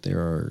there and that there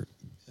are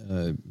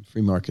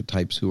free market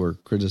types who are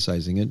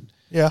criticizing it.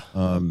 Yeah.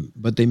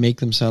 But they make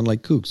them sound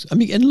like kooks. I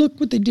mean, and look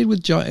what they did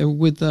with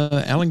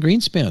Alan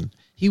Greenspan.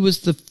 He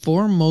was the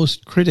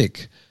foremost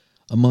critic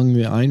among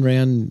the Ayn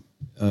Rand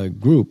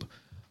group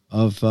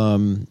of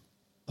the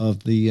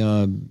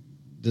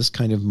this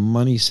kind of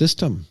money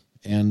system,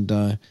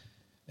 and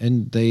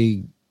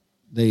they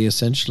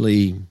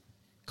essentially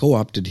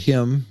co-opted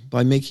him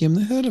by making him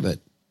the head of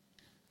it.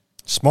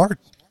 Smart,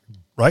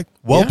 right?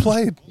 Well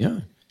played.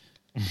 Yeah.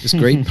 This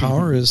great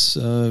power is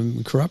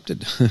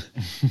corrupted.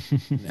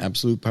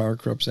 Absolute power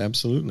corrupts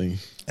absolutely.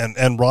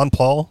 And Ron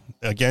Paul,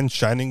 again,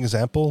 shining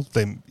example.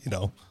 They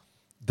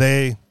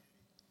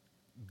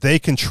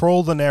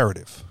control the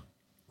narrative,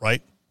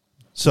 right?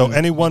 So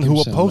anyone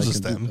who opposes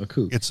them,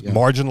 it's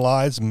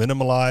marginalized,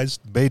 minimalized,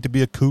 made to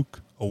be a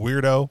kook, a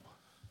weirdo,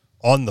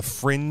 on the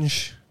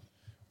fringe,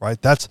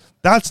 right? That's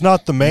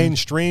not the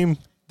mainstream.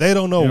 They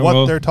don't know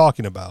what they're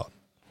talking about.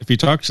 if you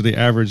talk to the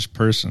average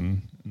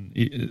person,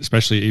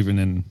 especially even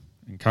in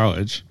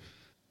college,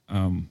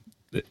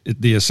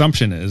 the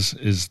assumption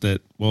is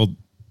that, well,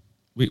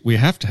 we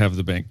have to have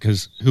the bank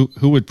because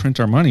who would print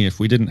our money if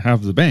we didn't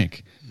have the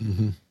bank?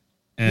 Mm-hmm.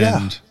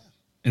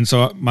 And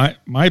so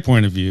my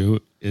point of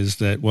view is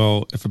that,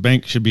 well, if a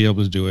bank should be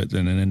able to do it,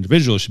 then an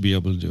individual should be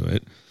able to do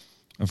it.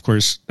 Of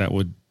course, that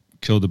would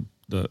kill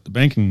the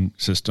banking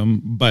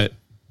system. But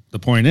the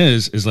point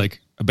is like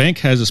a bank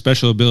has a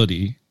special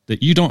ability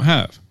that you don't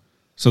have.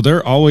 So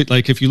they're always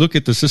like, if you look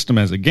at the system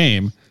as a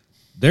game,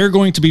 they're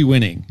going to be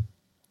winning.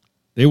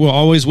 They will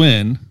always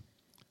win.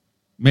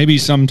 Maybe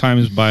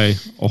sometimes by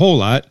a whole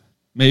lot,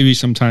 maybe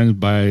sometimes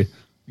by,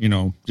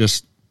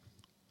 just,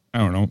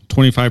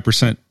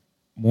 25%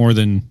 more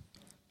than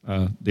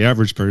the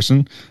average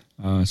person.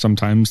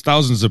 Sometimes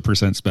thousands of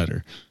percents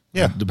better.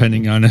 Yeah.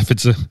 Depending on if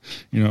it's a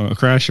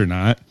crash or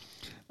not.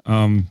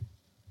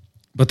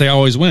 But they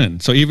always win.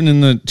 So even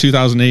in the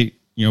 2008,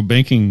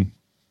 banking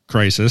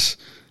crisis,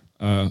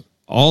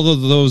 all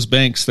of those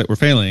banks that were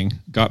failing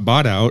got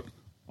bought out.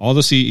 All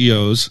the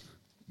CEOs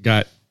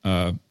got,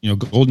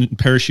 golden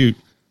parachute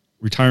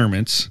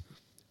retirements,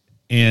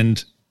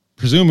 and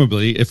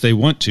presumably if they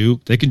want to,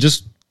 they can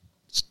just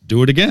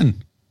do it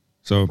again.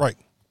 So, right.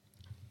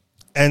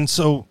 And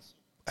so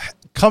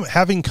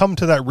having come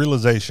to that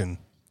realization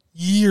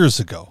years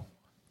ago,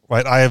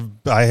 right,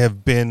 I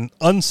have been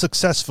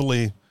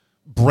unsuccessfully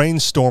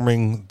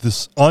brainstorming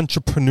this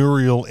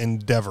entrepreneurial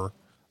endeavor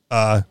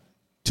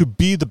to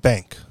be the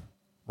bank,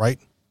 right?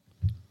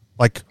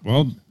 Like,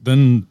 well,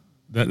 then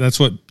that's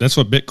what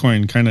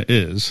Bitcoin kind of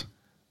is.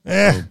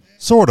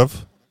 Sort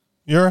of.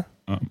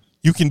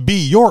 You can be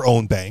your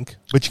own bank,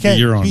 but you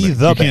can't be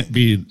the bank.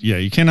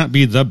 You cannot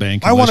be the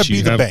bank. I want to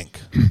be the bank.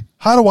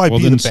 How do I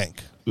be the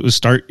bank?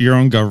 Start your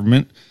own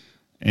government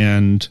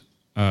and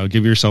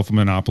give yourself a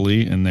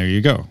monopoly, and there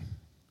you go.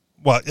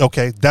 Well,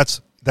 okay,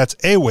 that's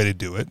a way to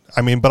do it.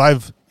 I mean,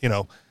 but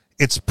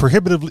it's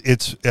prohibitively,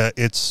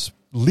 it's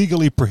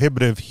legally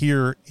prohibitive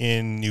here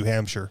in New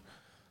Hampshire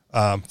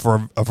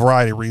for a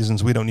variety of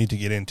reasons we don't need to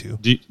get into.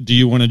 Do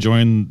you want to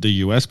join the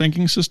U.S.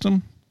 banking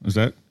system? Is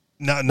that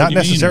not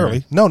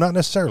necessarily? No, not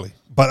necessarily.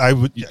 But I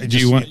would. Do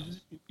you want?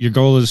 Your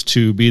goal is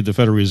to be the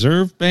Federal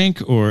Reserve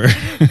Bank, or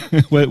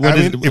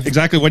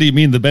exactly what do you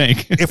mean the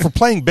bank? If we're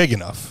playing big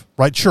enough,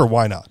 right? Sure,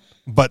 why not?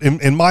 But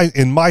in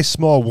my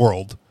small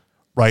world,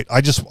 right?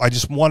 I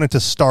just wanted to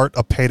start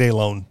a payday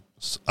loan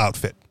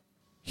outfit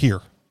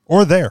here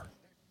or there,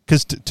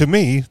 because to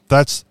me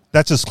that's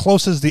as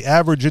close as the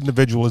average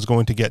individual is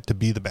going to get to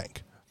be the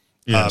bank.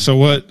 Yeah. So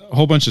what a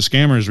whole bunch of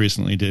scammers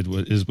recently did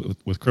is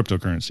with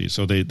cryptocurrency.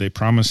 So they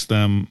promised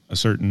them a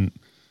certain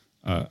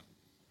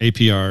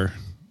APR.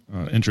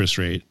 Interest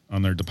rate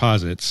on their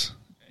deposits,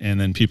 and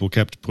then people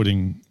kept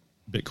putting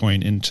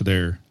Bitcoin into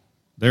their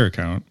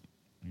account,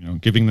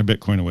 giving their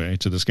Bitcoin away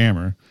to the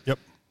scammer. Yep.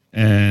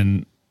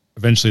 And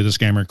eventually the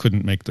scammer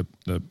couldn't make the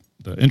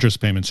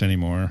interest payments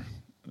anymore.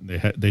 They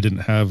didn't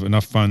have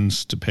enough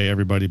funds to pay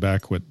everybody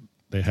back what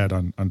they had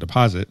on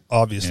deposit.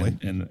 Obviously.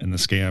 And the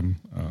scam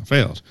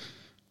failed.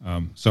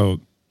 So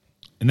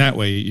in that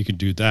way you could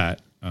do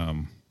that.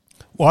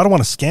 Well, I don't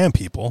want to scam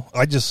people.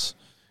 I just,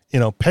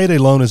 payday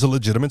loan is a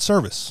legitimate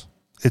service.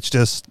 It's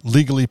just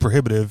legally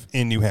prohibitive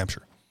in New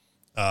Hampshire.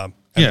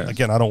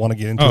 Again, I don't want to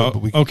get into it.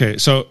 But okay.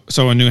 So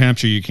in New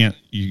Hampshire,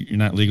 you're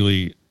not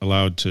legally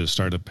allowed to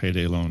start a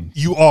payday loan.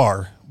 You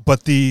are,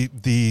 but the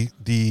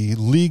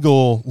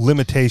legal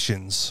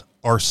limitations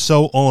are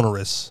so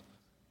onerous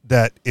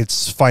that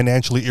it's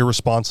financially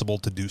irresponsible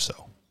to do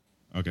so.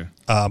 Okay.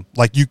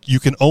 Like you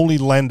can only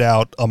lend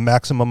out a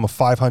maximum of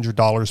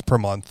 $500 per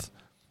month,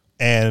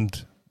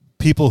 and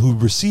people who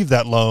receive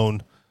that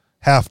loan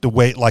have to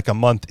wait like a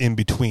month in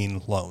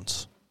between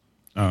loans.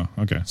 Oh,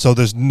 okay. So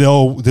there's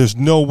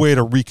no way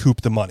to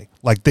recoup the money.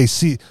 Like they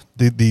see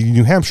the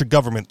New Hampshire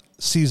government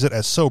sees it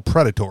as so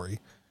predatory,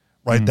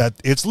 right? That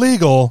it's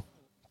legal,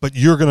 but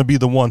you're going to be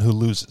the one who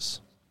loses,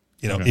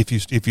 Okay.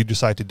 if you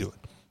decide to do it.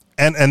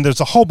 And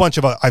there's a whole bunch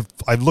of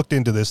I've looked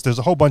into this. There's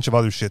a whole bunch of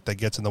other shit that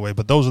gets in the way,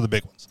 but those are the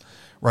big ones,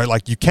 right?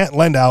 Like you can't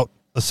lend out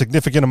a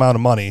significant amount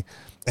of money,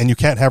 and you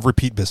can't have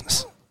repeat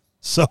business.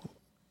 So,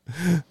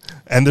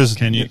 and there's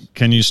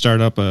can you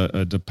start up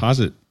a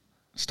deposit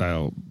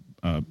style,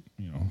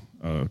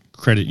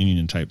 credit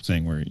union type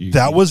thing where you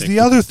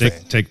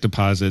take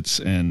deposits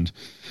and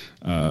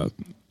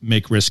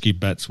make risky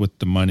bets with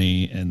the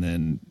money, and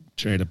then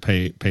try to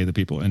pay the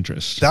people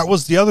interest. That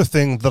was the other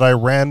thing that I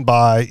ran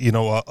by,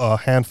 a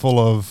handful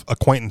of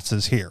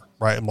acquaintances here,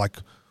 right? I'm like,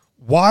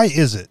 why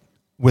is it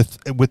with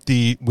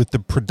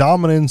the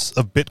predominance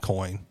of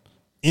Bitcoin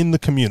in the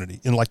community,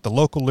 in like the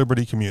local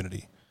Liberty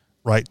community,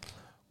 right?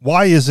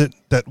 Why is it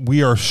that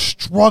we are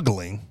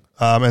struggling?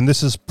 And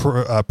this is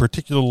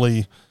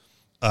particularly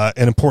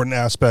an important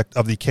aspect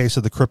of the case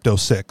of the Crypto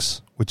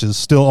 6, which is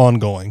still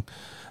ongoing.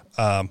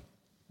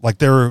 Like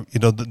they're,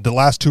 the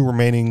last two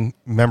remaining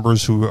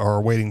members who are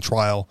awaiting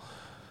trial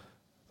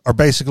are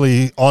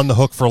basically on the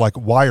hook for like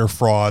wire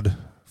fraud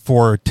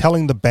for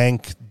telling the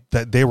bank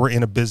that they were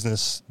in a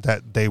business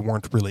that they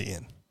weren't really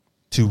in.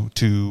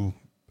 to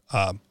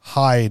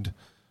hide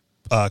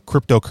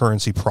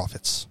cryptocurrency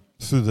profits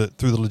through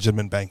the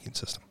legitimate banking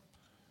system,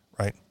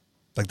 right?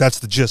 Like that's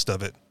the gist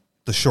of it.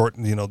 The short,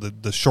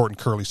 the short and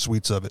curly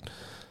sweets of it.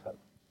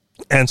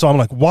 And so I'm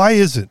like, why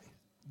is it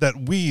that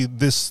we,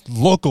 this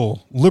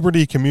local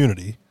Liberty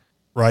community,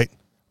 right,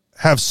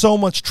 have so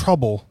much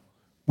trouble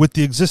with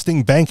the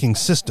existing banking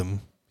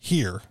system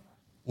here,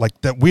 like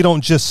that we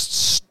don't just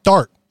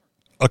start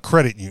a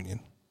credit union?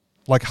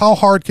 Like, how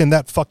hard can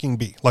that fucking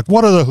be? Like,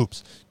 what are the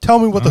hoops? Tell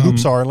me what the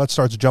hoops are, and let's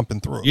start jumping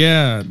through.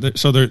 Yeah,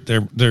 so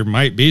there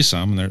might be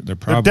some. There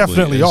probably there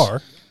definitely is,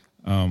 are.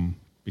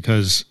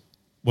 because,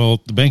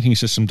 well, the banking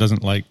system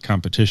doesn't like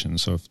competition.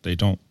 So if they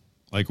don't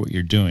like what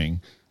you're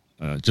doing,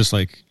 just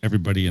like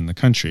everybody in the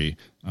country,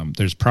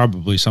 there's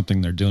probably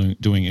something they're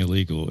doing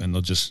illegal, and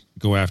they'll just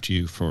go after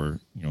you for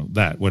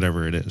that,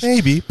 whatever it is.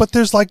 Maybe, but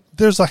there's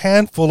a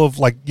handful of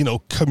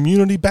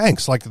community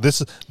banks like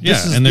this.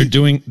 And they're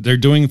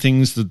doing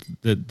things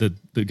that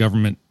the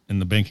government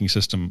and the banking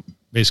system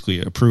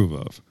basically approve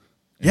of.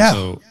 And yeah.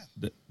 So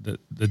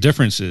the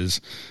difference is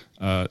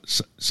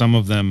some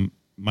of them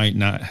might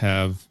not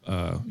have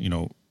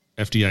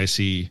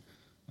FDIC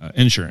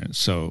insurance,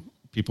 so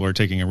people are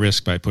taking a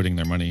risk by putting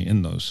their money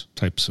in those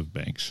types of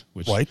banks.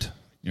 Which, right.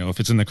 If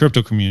it's in the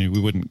crypto community, we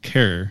wouldn't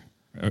care.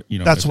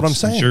 That's what I'm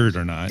saying. Insured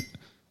or not.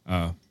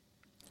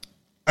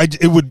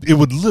 It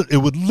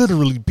would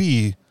literally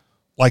be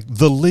like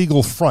the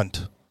legal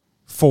front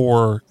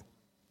for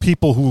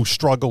people who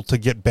struggle to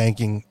get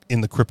banking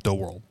in the crypto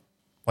world.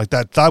 Like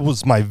that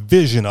was my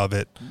vision of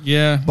it.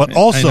 Yeah, but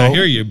also I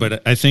hear you.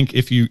 But I think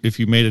if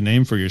you made a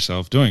name for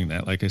yourself doing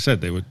that, like I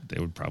said, they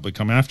would probably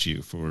come after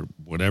you for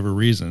whatever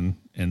reason,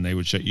 and they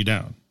would shut you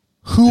down.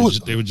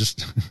 They would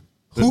just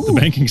the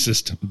banking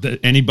system.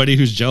 Anybody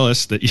who's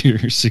jealous that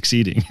you're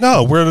succeeding.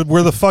 No, we're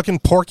the fucking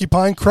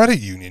Porcupine Credit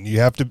Union. You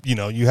have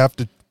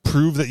to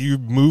prove that you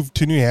moved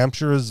to New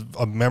Hampshire as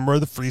a member of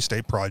the Free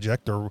State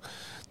Project or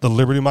the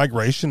Liberty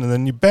Migration, and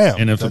then you bam.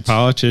 And if a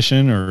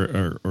politician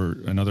or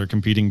another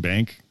competing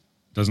bank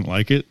doesn't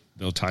like it,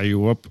 they'll tie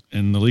you up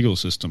in the legal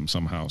system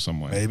somehow,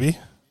 some way. Maybe.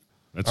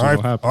 That's what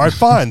will happen. All right,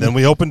 fine. Then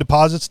we open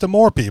deposits to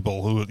more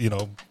people who,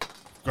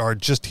 are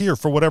just here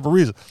for whatever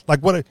reason.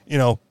 Like when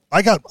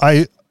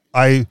I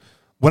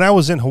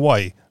was in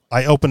Hawaii,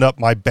 I opened up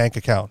my bank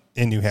account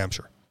in New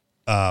Hampshire.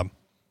 I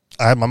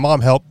had my mom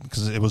help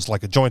because it was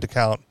like a joint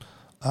account.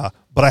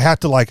 But I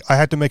had to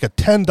make a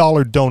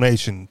 $10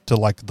 donation to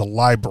the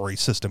library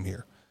system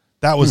here.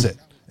 That was it.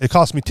 It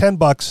cost me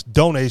 $10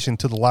 donation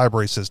to the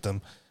library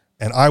system,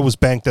 and I was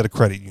banked at a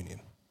credit union,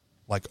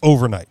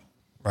 overnight,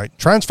 right?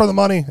 Transfer the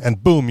money,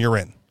 and boom, you're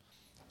in.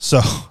 So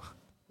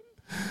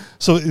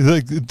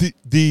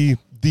the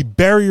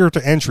barrier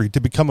to entry to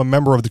become a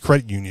member of the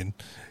credit union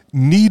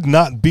need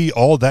not be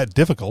all that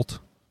difficult,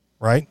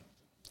 right?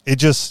 It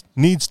just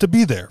needs to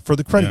be there for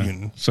the credit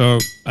union. So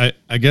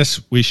I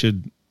guess we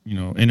should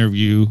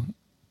interview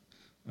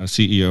a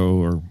CEO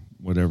or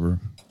whatever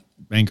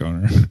bank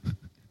owner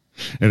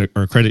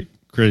or credit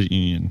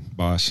union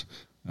boss,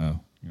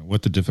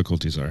 what the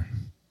difficulties are.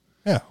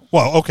 Yeah.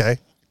 Well, okay.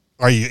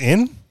 Are you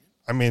in?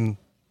 I mean,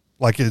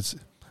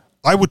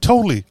 I would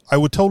totally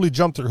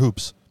jump through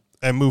hoops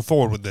and move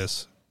forward with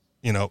this.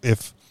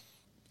 If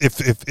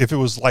it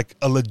was like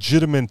a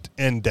legitimate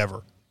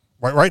endeavor.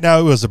 Right now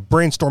it was a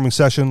brainstorming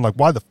session. Like,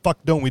 why the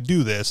fuck don't we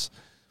do this?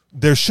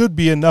 There should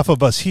be enough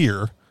of us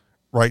here,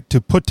 right, to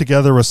put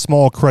together a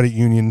small credit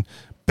union,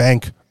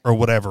 bank, or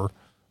whatever.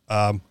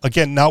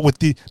 Again, not with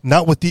the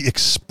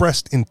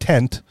expressed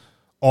intent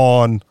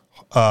on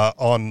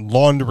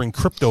laundering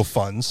crypto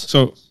funds.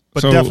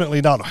 But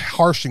definitely not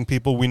harshing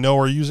people we know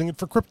are using it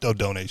for crypto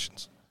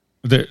donations.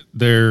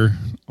 There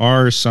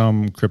are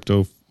some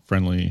crypto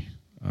friendly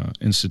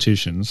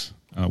institutions.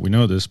 We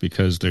know this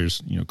because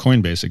there's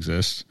Coinbase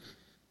exists,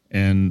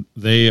 and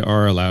they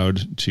are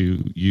allowed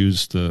to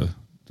use the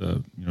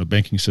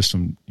banking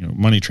system,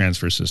 money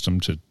transfer system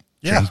to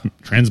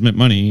transmit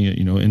money,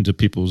 into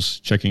people's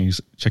checking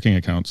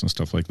accounts and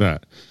stuff like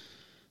that.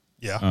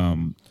 Yeah.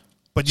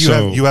 But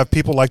you have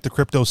people like the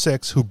Crypto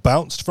Six who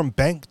bounced from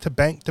bank to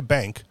bank to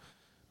bank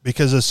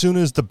because as soon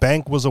as the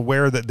bank was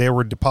aware that they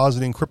were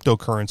depositing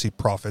cryptocurrency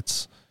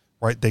profits,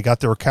 right, they got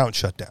their account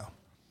shut down.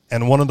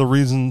 And one of the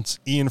reasons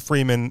Ian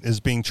Freeman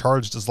is being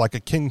charged as like a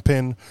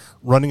kingpin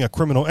running a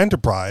criminal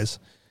enterprise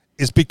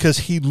is because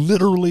he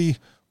literally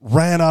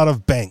ran out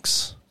of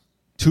banks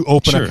to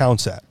open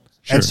accounts at.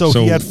 Sure. And so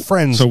he had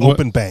friends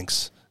open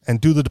banks and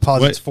do the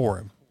deposits for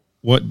him.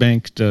 What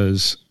bank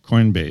does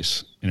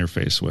Coinbase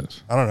interface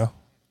with? I don't know.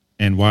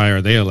 And why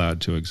are they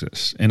allowed to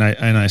exist? And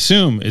I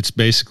assume it's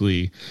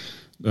basically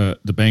the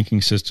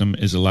banking system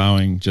is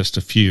allowing just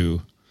a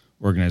few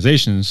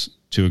organizations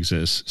to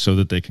exist so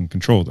that they can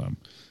control them.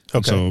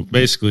 Okay. So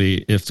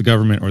basically, if the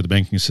government or the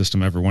banking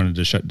system ever wanted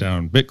to shut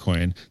down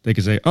Bitcoin, they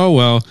could say, oh,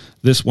 well,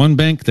 this one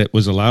bank that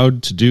was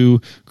allowed to do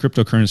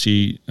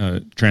cryptocurrency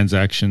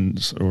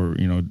transactions or,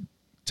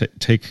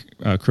 take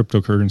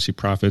cryptocurrency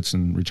profits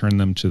and return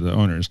them to the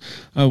owners.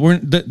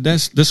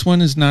 This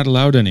one is not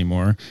allowed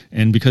anymore,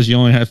 and because you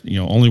only have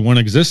only one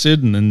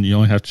existed, and then you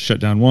only have to shut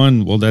down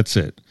one. Well, that's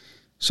it.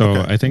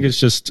 So I think it's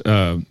just.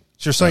 So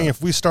you're saying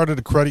if we started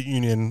a credit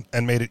union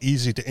and made it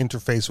easy to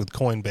interface with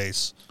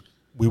Coinbase,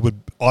 we would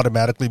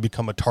automatically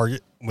become a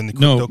target when the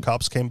crypto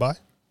cops came by?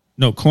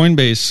 No,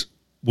 Coinbase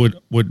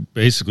would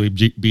basically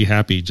be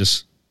happy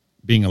just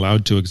being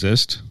allowed to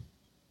exist.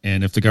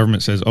 And if the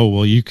government says, "Oh,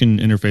 well, you can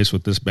interface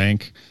with this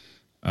bank,"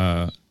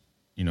 then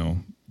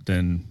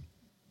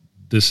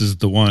this is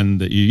the one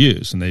that you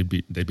use, and they'd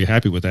be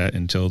happy with that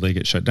until they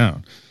get shut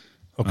down.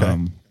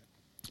 Okay.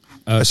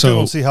 I still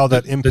don't see how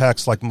that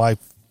impacts like my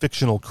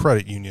fictional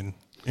credit union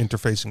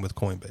interfacing with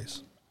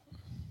Coinbase.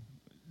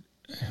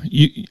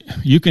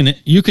 You can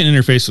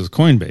interface with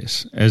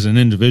Coinbase as an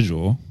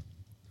individual,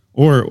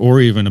 or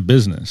even a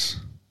business.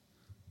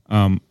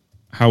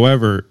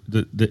 However,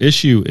 the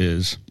issue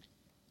is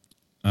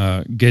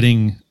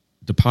getting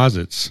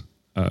deposits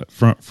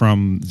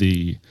from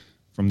the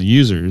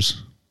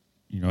users.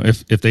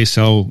 If they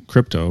sell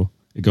crypto,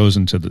 it goes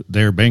into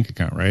their bank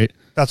account, right?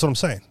 That's what I'm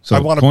saying. So I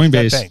want to be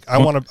that bank. I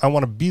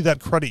want to be that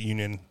credit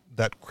union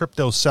that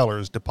crypto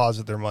sellers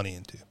deposit their money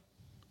into.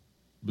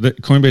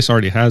 Coinbase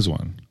already has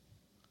one.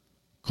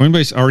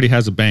 Coinbase already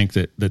has a bank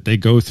that they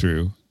go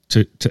through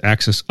to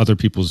access other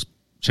people's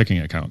checking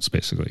accounts,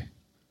 basically.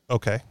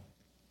 Okay.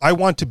 I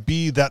want to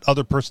be that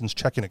other person's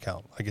checking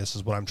account, I guess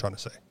is what I'm trying to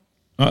say.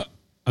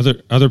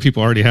 Other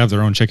people already have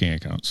their own checking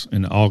accounts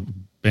in all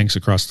banks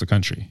across the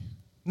country.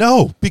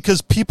 No,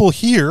 because people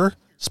here,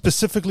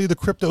 specifically the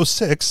Crypto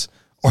 6,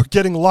 are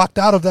getting locked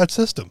out of that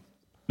system.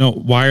 No,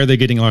 why are they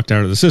getting locked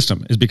out of the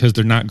system? Is because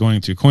they're not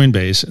going through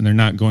Coinbase and they're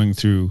not going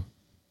through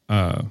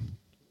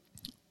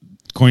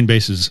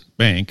Coinbase's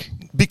bank.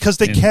 Because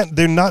they can't.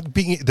 They're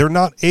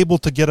not able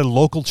to get a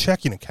local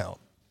checking account.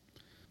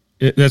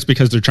 That's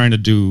because they're trying to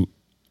do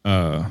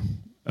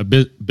a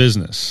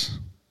business.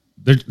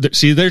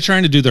 They're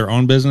trying to do their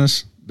own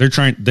business. They're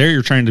trying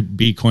to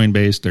be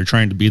Coinbase. They're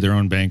trying to be their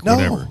own bank.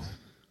 Whatever.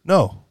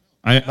 No,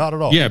 not at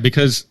all. Yeah,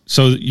 because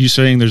so you're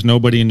saying there's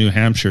nobody in New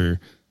Hampshire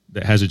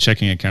that has a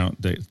checking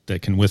account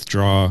that can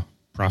withdraw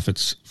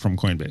profits from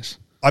Coinbase.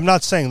 I'm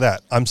not saying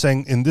that. I'm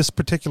saying in this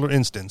particular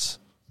instance,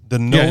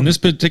 in this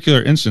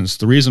particular instance,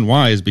 the reason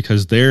why is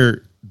because they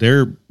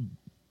put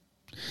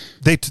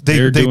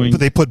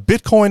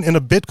Bitcoin in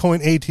a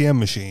Bitcoin ATM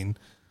machine.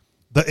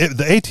 The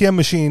ATM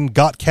machine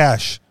got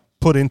cash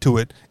put into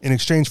it in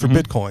exchange for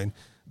Bitcoin.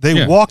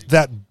 They walked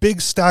that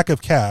big stack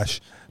of cash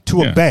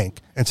to a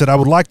bank and said, "I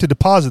would like to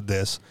deposit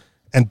this,"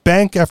 and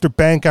bank after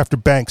bank after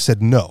bank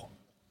said no.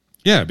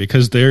 Yeah,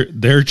 because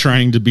they're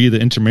trying to be the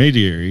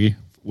intermediary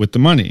with the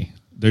money.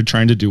 They're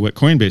trying to do what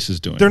Coinbase is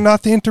doing. They're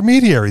not the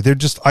intermediary.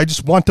 I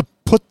just want to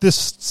put this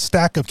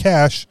stack of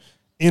cash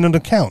in an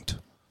account.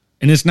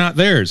 And it's not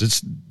theirs.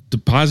 It's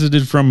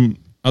deposited from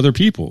other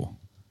people.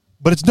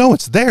 But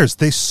it's theirs.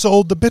 They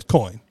sold the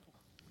Bitcoin.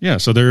 Yeah,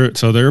 so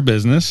they're a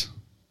business.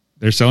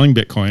 They're selling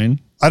Bitcoin.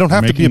 I don't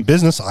have to be a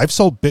business. I've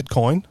sold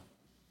Bitcoin.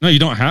 No, you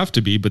don't have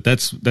to be, but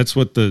that's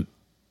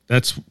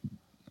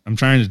I'm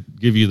trying to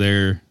give you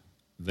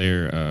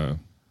their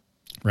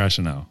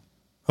rationale.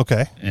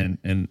 Okay. And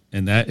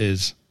that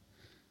is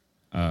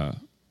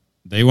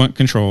they want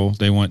control.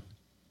 They want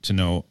to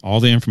know all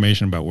the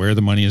information about where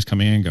the money is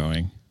coming and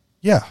going.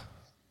 Yeah.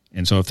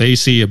 And so if they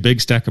see a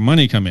big stack of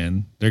money come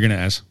in, they're going to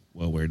ask,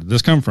 well, where did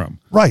this come from?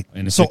 Right.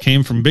 And if it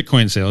came from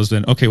Bitcoin sales,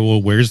 then, okay, well,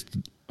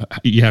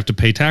 you have to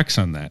pay tax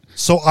on that.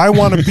 So I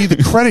want to be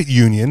the credit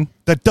union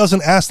that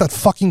doesn't ask that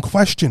fucking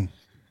question.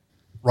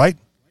 Right?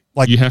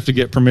 Like you have to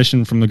get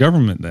permission from the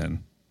government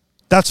then.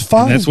 That's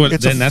fine. And that's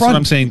what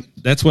I'm saying.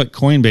 That's what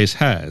Coinbase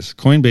has.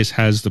 Coinbase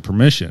has the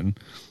permission,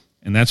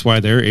 and that's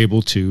why they're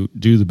able to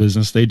do the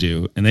business they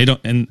do. And they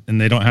don't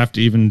have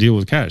to even deal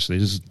with cash. They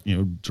just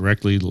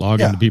directly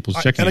log into people's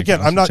checking accounts.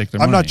 And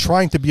again, I'm not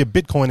trying to be a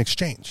Bitcoin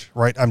exchange,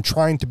 right? I'm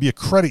trying to be a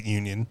credit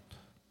union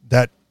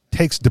that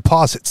takes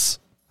deposits,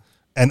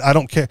 and I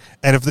don't care.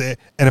 And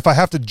if I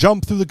have to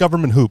jump through the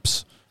government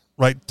hoops,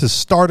 right, to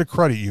start a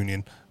credit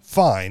union,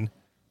 fine.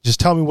 Just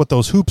tell me what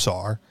those hoops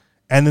are.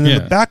 And then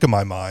in the back of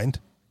my mind,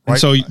 right?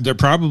 And so they're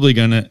probably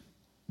going to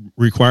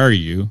require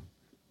you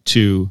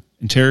to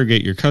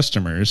interrogate your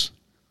customers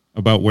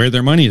about where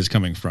their money is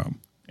coming from.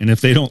 And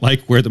if they don't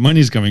like where the money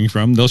is coming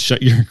from, they'll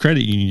shut your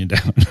credit union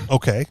down.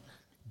 Okay.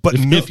 But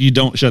if you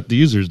don't shut the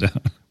users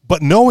down.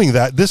 But knowing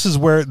that this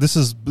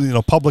is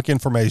public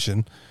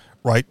information,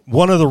 right?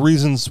 One of the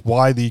reasons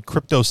why the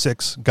Crypto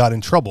 6 got in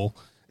trouble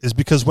is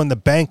because when the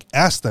bank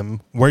asked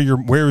them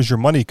where is your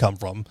money come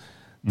from,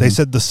 they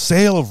said the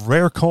sale of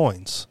rare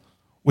coins,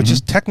 which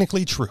is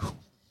technically true.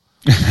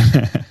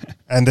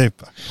 And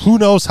who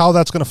knows how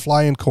that's going to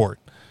fly in court,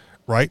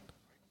 right?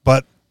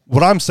 But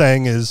what I'm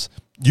saying is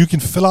you can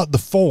fill out the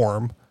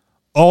form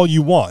all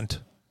you want,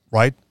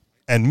 right?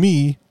 And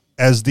me,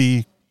 as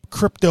the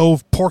crypto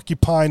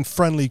porcupine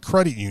friendly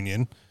credit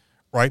union,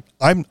 right?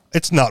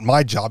 It's not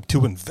my job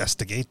to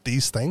investigate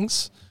these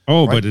things.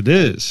 Oh, right? but it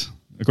is.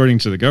 according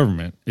to the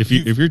government. If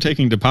you're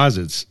taking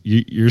deposits,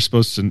 you're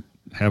supposed to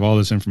have all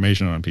this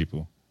information on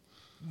people.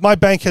 My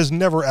bank has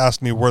never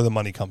asked me where the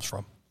money comes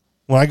from.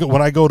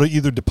 When I go to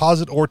either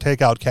deposit or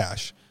take out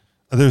cash,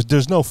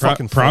 there's no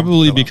fucking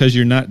probably because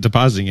you're not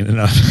depositing it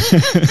enough.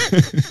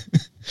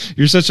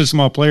 You're such a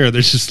small player.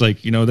 There's just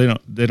like,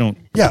 they don't.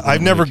 Yeah,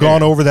 I've never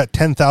gone over that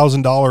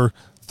 $10,000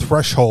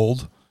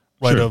 threshold,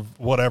 right? Sure. Of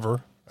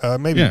whatever,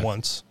 maybe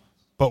once,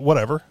 but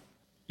whatever.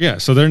 Yeah,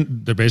 so they're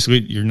basically,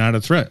 you're not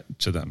a threat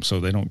to them,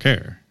 so they don't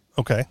care.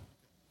 Okay.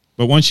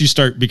 But once you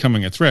start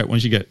becoming a threat,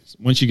 once you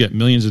get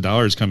millions of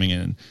dollars coming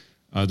in,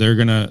 they're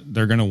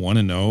gonna want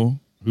to know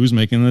who's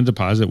making the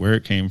deposit, where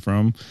it came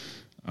from.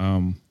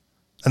 And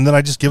then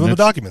I just give him the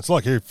documents.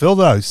 Look, here, fill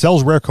that out. He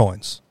sells rare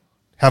coins.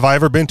 Have I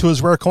ever been to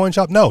his rare coin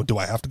shop? No. Do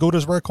I have to go to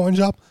his rare coin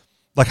shop?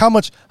 Like how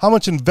much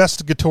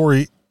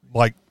investigatory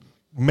like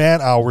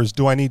man hours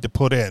do I need to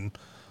put in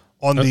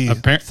on the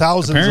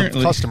thousands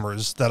of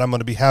customers that I'm going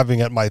to be having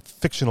at my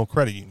fictional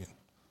credit union?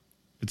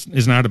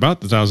 It's not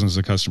about the thousands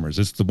of customers.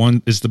 It's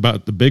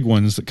about the big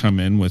ones that come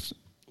in with,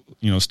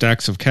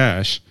 stacks of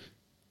cash,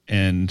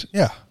 and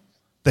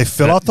they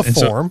fill out the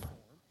form.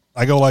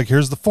 I go like,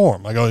 here's the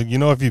form. I go,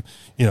 if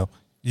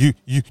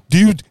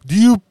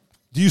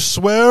do you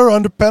swear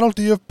under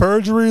penalty of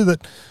perjury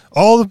that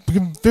all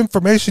the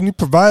information you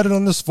provided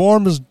on this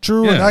form is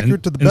true and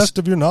accurate to the best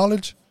of your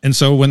knowledge? And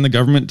so when the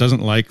government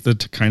doesn't like the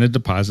kind of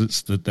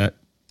deposits that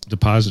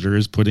depositor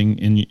is putting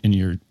in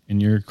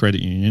your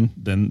credit union,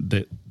 then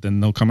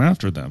they'll come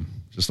after them,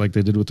 just like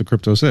they did with the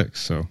Crypto 6.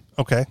 So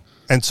okay,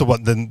 and so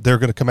what? Then they're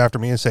going to come after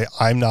me and say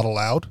I'm not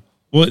allowed.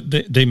 Well,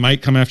 they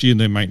might come after you, and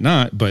they might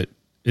not. But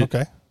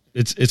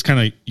it's kind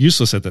of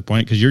useless at that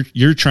point because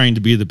you're trying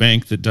to be the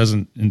bank that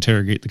doesn't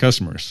interrogate the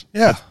customers.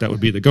 Yeah, that would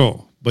be the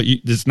goal. But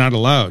it's not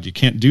allowed. You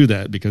can't do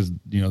that because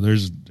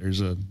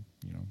there's a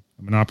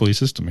monopoly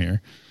system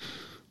here.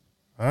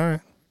 All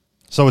right.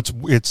 So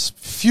it's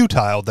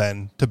futile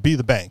then to be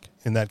the bank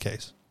in that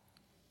case.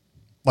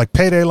 Like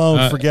payday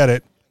loan, forget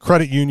it.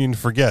 Credit union,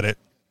 forget it.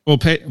 Well,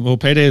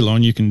 payday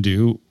loan you can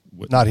do.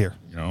 Not here.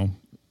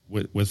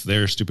 With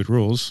their stupid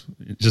rules,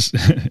 just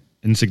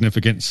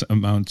insignificant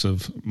amounts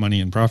of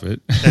money and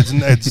profit.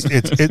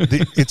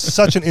 It's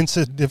such an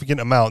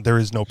insignificant amount. There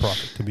is no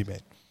profit to be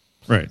made.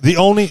 Right. The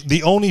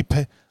only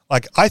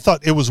like I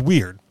thought it was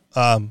weird.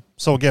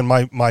 So again,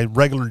 my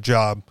regular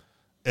job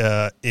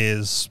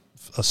is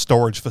a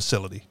storage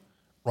facility,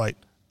 right?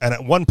 And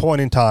at one point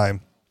in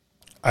time,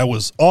 I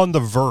was on the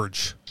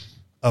verge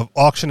of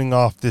auctioning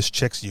off this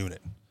chick's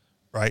unit,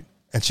 right?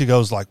 And she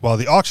goes like, well,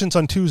 the auction's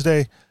on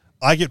Tuesday.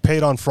 I get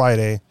paid on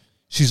Friday.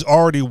 She's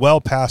already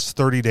well past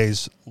 30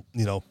 days,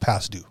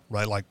 past due,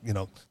 right? Like,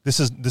 this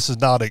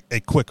is not a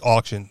quick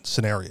auction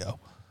scenario,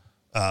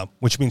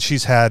 which means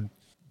she's had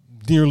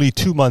nearly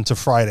 2 months of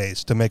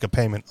Fridays to make a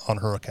payment on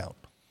her account.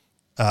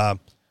 And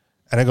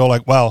I go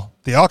like, well,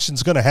 the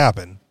auction's going to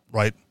happen,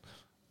 right?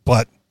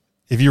 But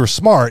if you were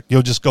smart,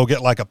 you'll just go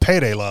get like a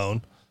payday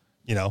loan.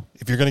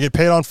 If you're going to get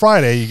paid on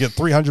Friday, you get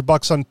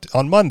 $300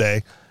 on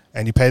Monday,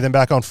 and you pay them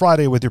back on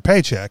Friday with your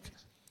paycheck.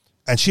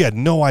 And she had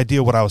no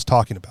idea what I was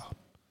talking about.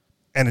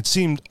 And it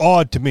seemed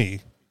odd to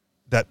me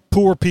that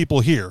poor people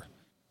here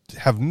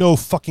have no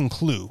fucking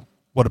clue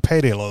what a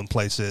payday loan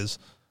place is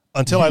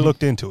until I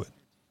looked into it.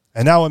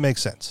 And now it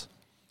makes sense.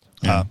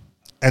 Yeah.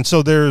 And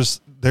so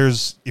there's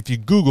if you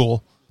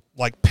Google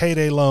like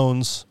payday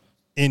loans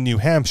in New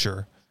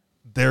Hampshire,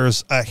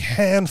 there's a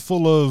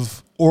handful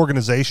of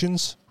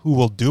organizations who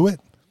will do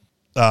it,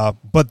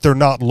 but they're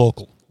not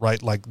local,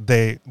 right? Like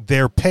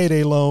they're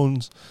payday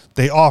loans.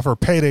 They offer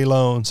payday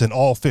loans in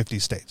all 50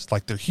 states.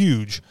 Like they're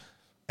huge.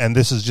 And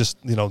this is just,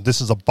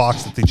 this is a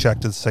box that they check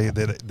to say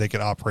that they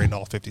can operate in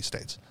all 50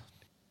 states.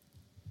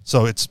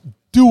 So it's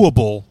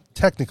doable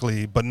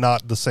technically, but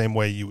not the same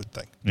way you would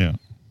think. Yeah.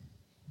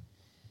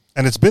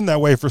 And it's been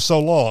that way for so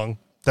long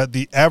that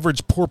the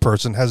average poor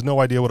person has no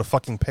idea what a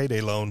fucking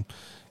payday loan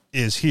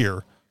is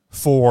here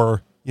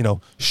for,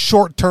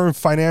 short-term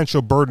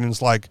financial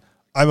burdens like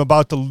I'm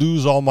about to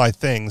lose all my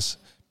things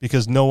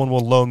because no one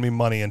will loan me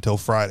money until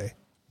Friday.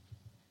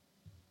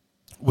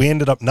 We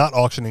ended up not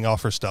auctioning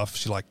off her stuff.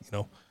 She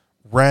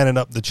ran it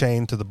up the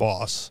chain to the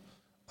boss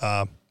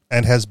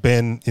and has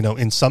been,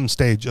 in some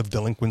stage of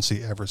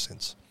delinquency ever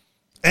since.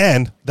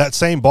 And that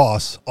same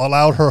boss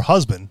allowed her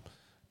husband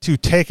to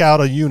take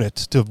out a unit,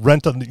 to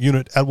rent a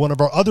unit at one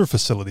of our other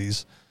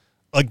facilities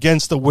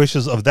against the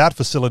wishes of that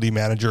facility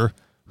manager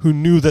who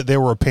knew that they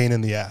were a pain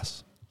in the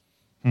ass.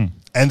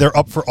 And they're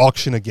up for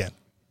auction again.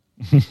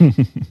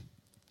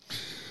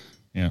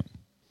 Yeah.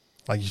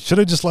 Like, you should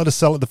have just let us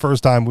sell it the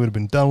first time. We would have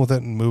been done with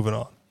it and moving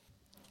on.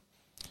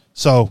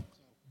 So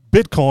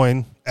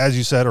Bitcoin, as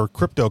you said, or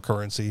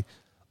cryptocurrency,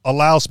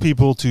 allows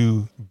people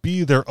to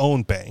be their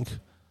own bank.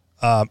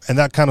 And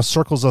that kind of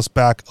circles us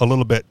back a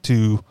little bit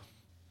to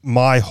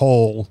my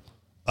whole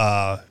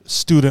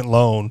student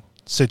loan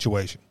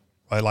situation,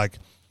 right? Like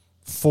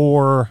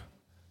for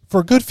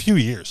a good few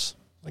years,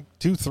 like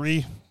 2,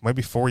 3,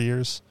 maybe 4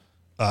 years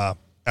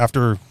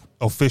after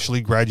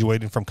officially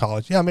graduating from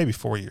college. Yeah, maybe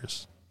 4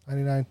 years.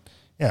 99.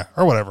 Yeah,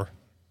 or whatever.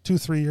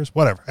 2-3 years,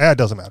 whatever. It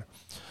doesn't matter.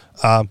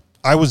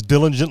 I was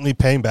diligently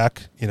paying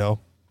back,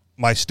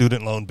 my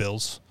student loan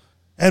bills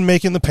and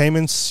making the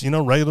payments,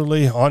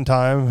 regularly on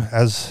time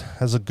as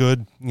a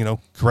good,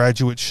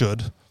 graduate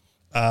should.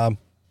 And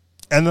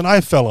then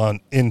I fell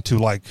into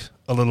like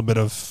a little bit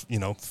of,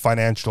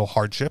 financial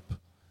hardship.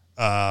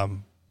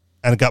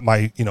 And got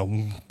my,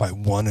 my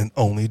one and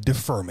only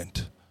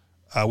deferment,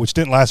 which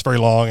didn't last very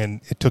long.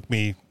 And it took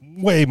me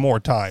way more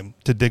time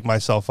to dig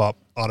myself up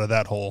out of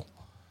that hole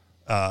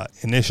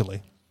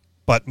initially.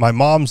 But my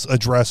mom's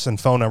address and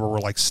phone number were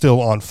like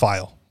still on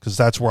file because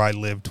that's where I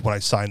lived when I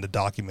signed the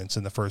documents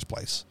in the first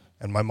place.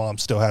 And my mom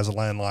still has a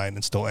landline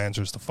and still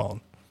answers the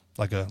phone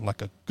like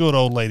a good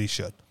old lady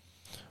should.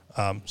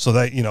 So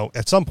that,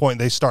 at some point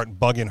they start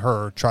bugging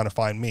her trying to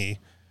find me,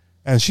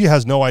 and she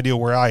has no idea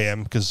where I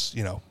am because,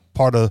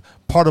 part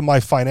of my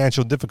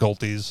financial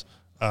difficulties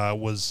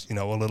was, a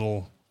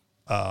little,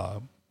 I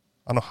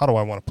don't know, how do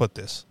I want to put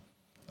this?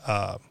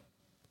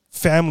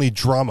 Family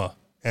drama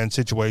and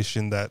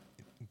situation that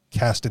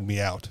casted me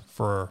out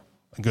for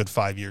a good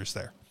 5 years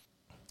there.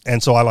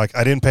 And so I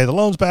didn't pay the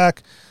loans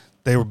back.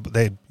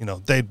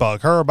 They'd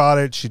bug her about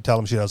it. She'd tell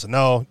them she doesn't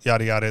know,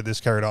 yada, yada.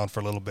 This carried on for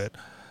a little bit.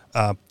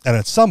 And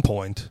at some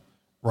point,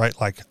 right,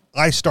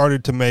 I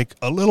started to make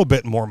a little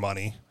bit more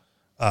money.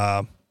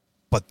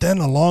 But then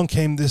along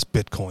came this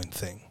Bitcoin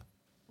thing,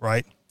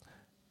 right?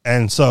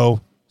 And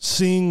so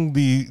seeing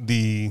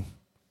the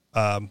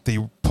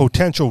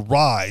potential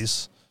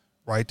rise,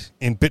 right,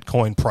 in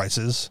Bitcoin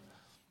prices,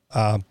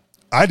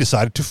 I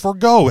decided to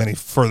forego any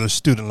further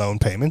student loan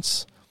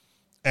payments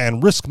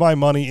and risk my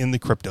money in the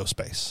crypto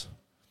space,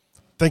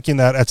 thinking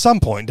that at some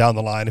point down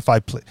the line, if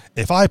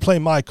I play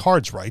my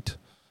cards right,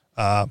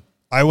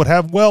 I would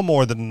have well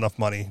more than enough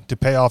money to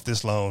pay off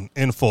this loan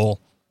in full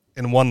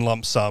in one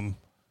lump sum,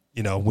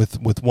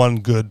 with one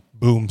good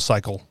boom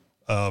cycle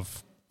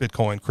of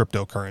Bitcoin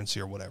cryptocurrency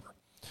or whatever.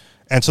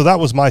 And so that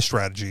was my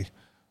strategy.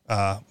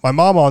 My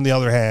mom, on the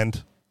other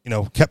hand,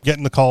 kept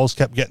getting the calls,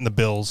 kept getting the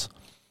bills,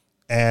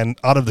 and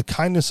out of the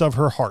kindness of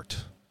her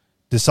heart,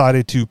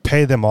 decided to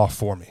pay them off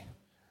for me.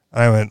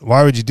 I went,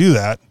 why would you do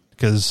that?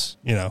 Because,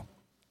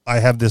 I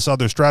have this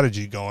other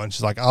strategy going.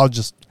 She's like,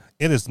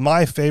 it is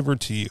my favor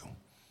to you.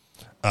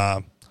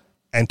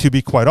 And to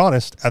be quite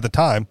honest, at the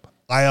time,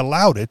 I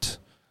allowed it,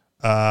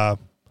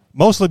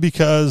 mostly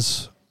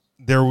because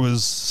there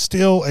was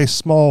still a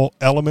small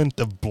element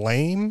of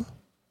blame,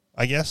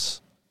 I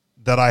guess,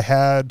 that I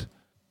had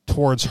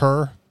towards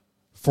her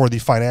for the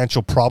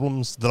financial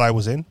problems that I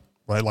was in,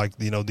 right? Like,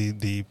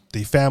 the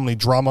family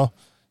drama,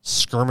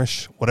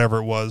 skirmish, whatever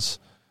it was,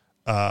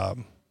 that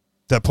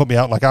put me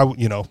out. Like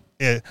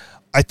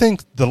I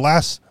think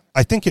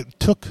it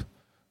took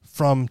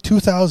from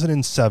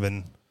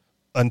 2007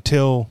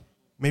 until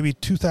maybe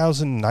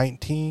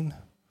 2019.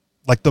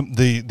 Like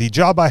the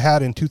job I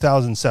had in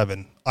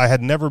 2007, I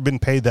had never been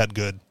paid that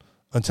good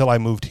until I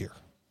moved here.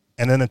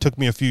 And then it took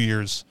me a few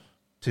years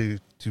to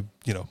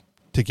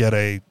get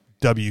a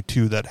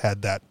W-2 that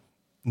had that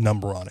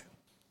number on it.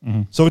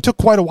 Mm-hmm. So it took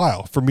quite a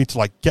while for me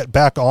to get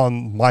back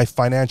on my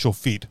financial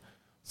feet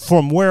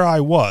from where I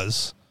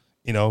was,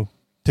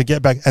 to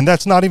get back. And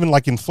that's not even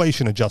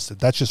inflation adjusted.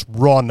 That's just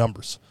raw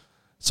numbers.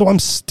 So I'm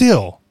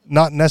still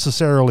not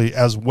necessarily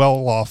as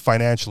well off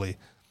financially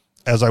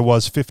as I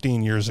was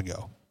 15 years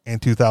ago in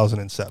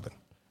 2007.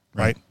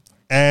 Right.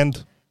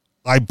 And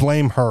I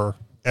blame her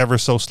ever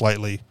so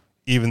slightly,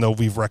 even though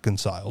we've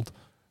reconciled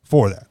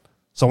for that.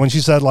 So when she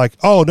said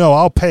oh no,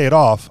 I'll pay it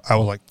off, I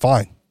was like,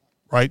 fine.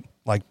 Right.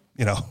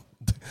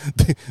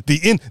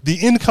 The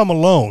income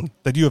alone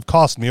that you have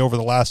cost me over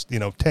the last,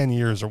 10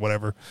 years or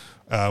whatever,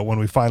 when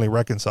we finally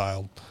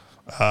reconciled,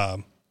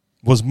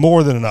 was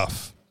more than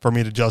enough for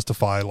me to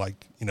justify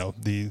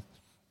the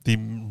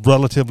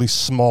relatively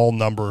small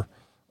number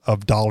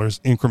of dollars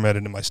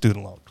incremented in my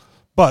student loan.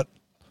 But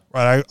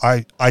right,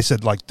 I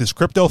said this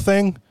crypto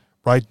thing,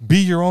 right? Be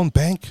your own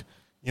bank,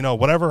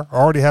 whatever.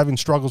 Already having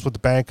struggles with the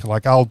bank,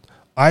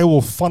 I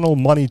will funnel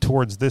money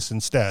towards this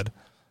instead.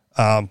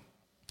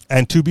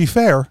 And to be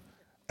fair,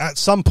 at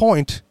some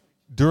point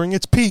during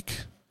its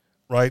peak,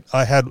 right,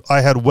 I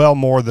had well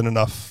more than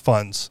enough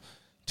funds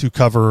to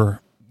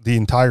cover the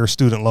entire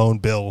student loan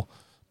bill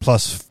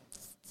plus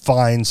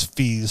fines,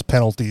 fees,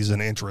 penalties,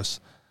 and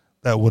interest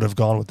that would have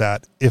gone with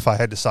that if I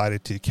had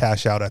decided to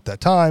cash out at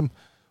that time,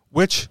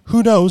 which,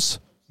 who knows,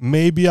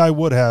 maybe I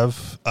would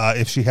have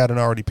if she hadn't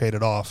already paid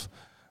it off,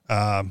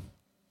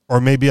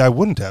 or maybe I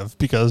wouldn't have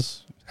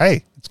because,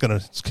 hey, it's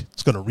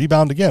gonna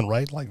rebound again,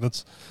 right?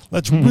 Let's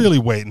really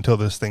wait until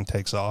this thing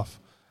takes off.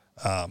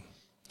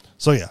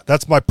 So yeah,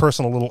 that's my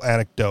personal little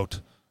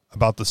anecdote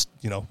about this,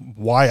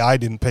 why I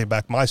didn't pay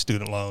back my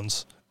student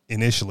loans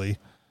initially,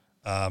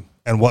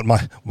 and what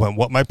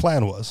my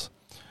plan was,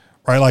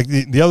 right?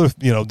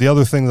 The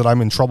other thing that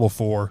I'm in trouble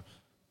for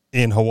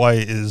in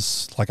Hawaii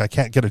is I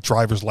can't get a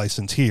driver's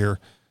license here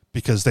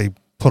because they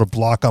put a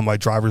block on my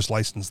driver's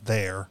license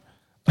there,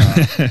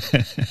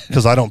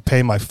 because I don't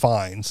pay my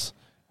fines,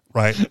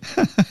 right?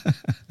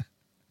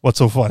 What's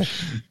so funny?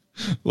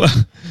 Well,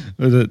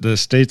 the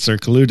states are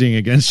colluding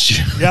against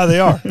you. Yeah, they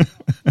are.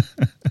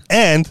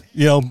 And,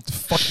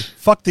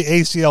 fuck the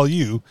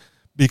ACLU,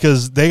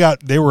 because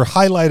they were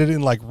highlighted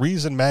in like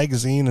Reason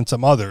magazine and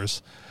some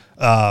others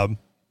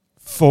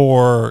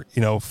for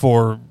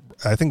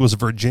I think it was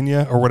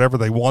Virginia or whatever.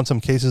 They won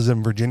some cases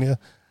in Virginia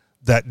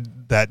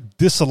that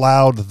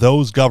disallowed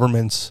those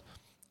governments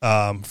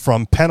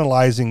from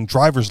penalizing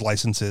driver's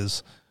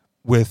licenses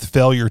with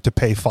failure to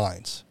pay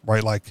fines,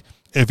 right? Like,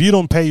 if you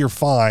don't pay your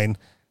fine,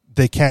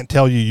 they can't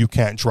tell you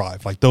can't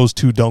drive. Like, those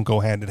two don't go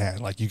hand in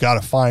hand. Like, you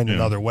got to find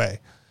another way,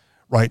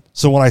 right?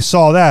 So when I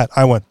saw that,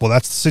 I went, well,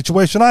 that's the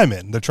situation I'm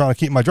in. They're trying to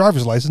keep my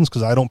driver's license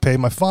because I don't pay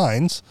my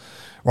fines,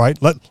 right?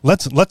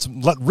 Let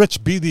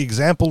Rich be the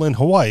example in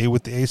Hawaii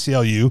with the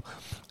ACLU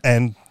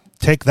and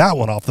take that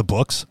one off the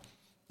books.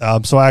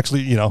 So I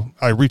actually,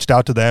 I reached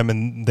out to them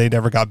and they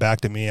never got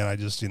back to me, and I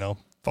just,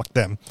 fuck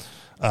them.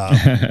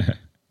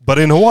 But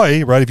in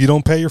Hawaii, right, if you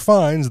don't pay your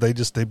fines, they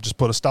just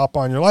put a stop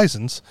on your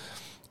license.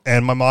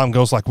 And my mom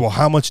goes like, well,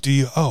 how much do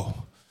you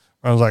owe?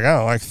 I was like, I don't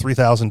know, like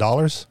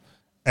 $3,000.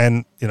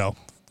 And,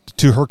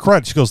 to her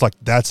credit, she goes like,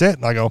 that's it.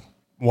 And I go,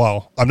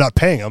 well, I'm not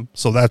paying them.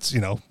 So that's,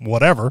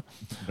 whatever.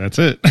 That's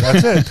it.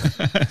 That's it.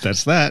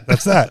 That's that.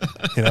 That's that,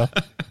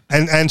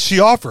 And she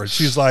offered.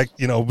 She's like,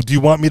 do you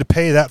want me to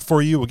pay that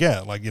for you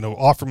again? Like,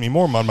 offer me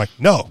more money. I'm like,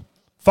 no,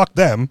 fuck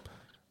them,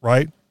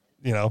 right?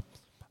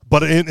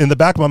 But in the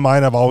back of my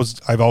mind, I've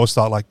always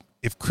thought, like,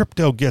 if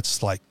crypto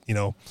gets like,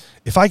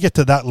 if I get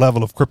to that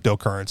level of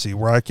cryptocurrency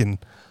where I can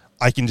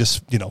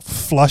just,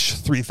 flush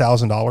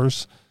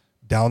 $3,000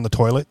 down the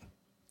toilet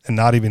and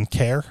not even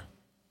care,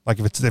 like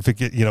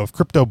if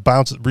crypto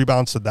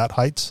rebounds to that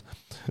heights,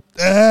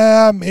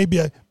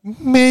 maybe I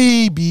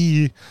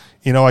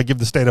give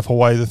the state of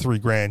Hawaii the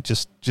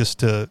 $3,000 just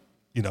to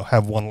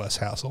have one less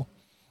hassle.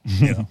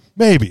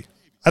 Maybe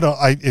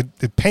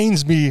it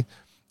pains me.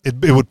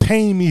 It would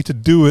pain me to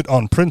do it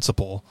on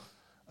principle.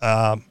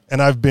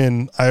 And I've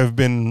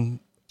been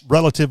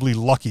relatively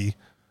lucky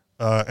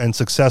and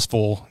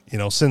successful,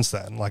 since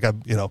then. Like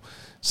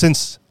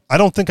since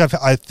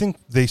I think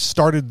they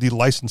started the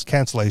license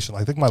cancellation.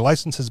 I think my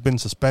license has been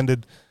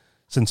suspended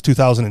since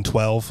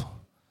 2012.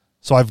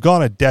 So I've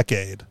gone a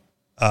decade,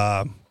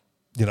 of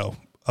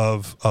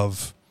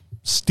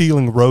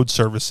stealing road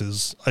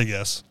services, I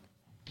guess.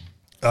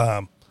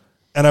 And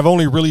I've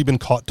only really been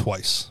caught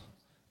twice.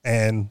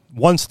 And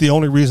once, the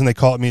only reason they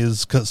caught me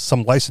is because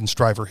some licensed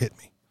driver hit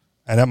me.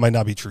 And that might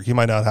not be true. He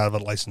might not have a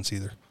license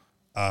either.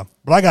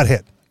 But I got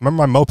hit. Remember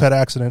my moped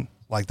accident?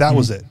 Like, that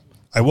was it.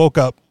 I woke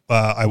up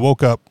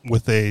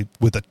with a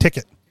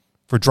ticket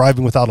for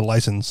driving without a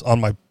license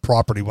on my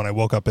property when I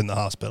woke up in the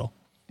hospital.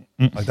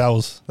 Like, that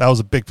was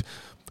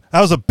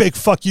a big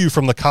fuck you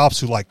from the cops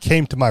who like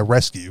came to my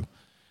rescue.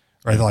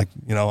 Right? Like,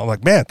 I'm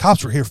like, man,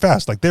 cops were here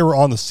fast. Like, they were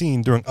on the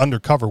scene doing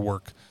undercover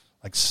work,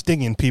 like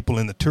stinging people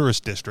in the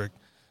tourist district.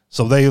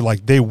 So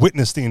they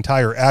witnessed the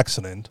entire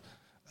accident.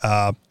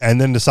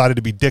 And then decided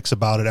to be dicks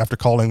about it after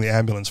calling the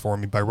ambulance for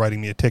me by writing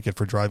me a ticket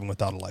for driving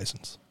without a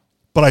license.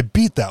 But I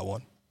beat that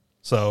one.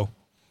 So,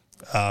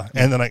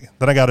 and then I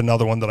got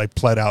another one that I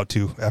pled out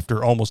to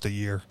after almost a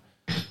year,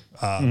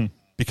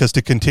 because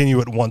to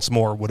continue it once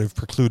more would have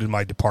precluded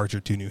my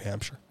departure to New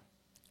Hampshire.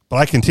 But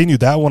I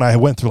continued that one. I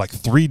went through like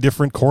 3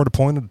 different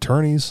court-appointed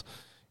attorneys,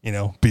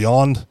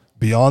 beyond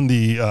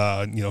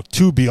the,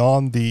 two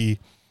beyond the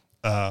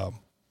what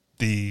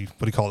do you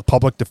call it,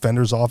 public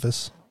defender's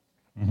office.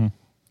 Mm-hmm.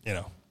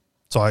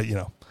 So it's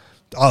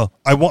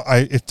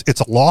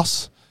a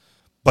loss,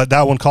 but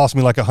that one cost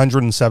me like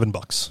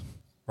 $107,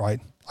 right?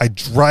 I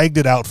dragged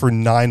it out for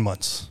 9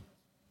 months,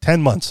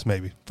 10 months,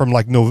 maybe, from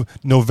like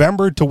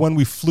November to when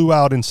we flew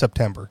out in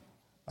September.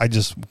 I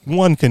just,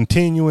 one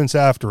continuance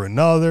after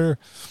another,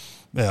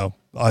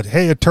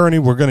 hey, attorney,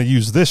 we're going to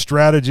use this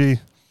strategy.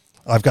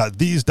 I've got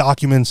these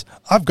documents.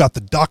 I've got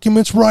the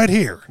documents right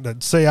here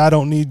that say I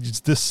don't need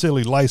this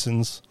silly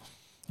license.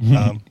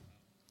 Mm-hmm.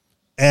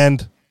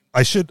 And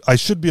I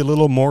should be a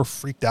little more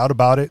freaked out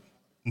about it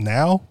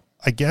now,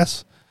 I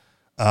guess.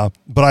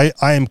 But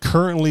I am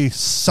currently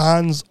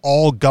sans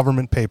all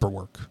government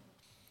paperwork.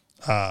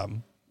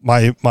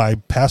 My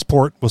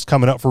passport was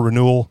coming up for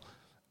renewal,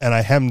 and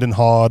I hemmed and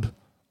hawed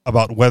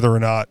about whether or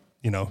not,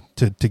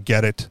 to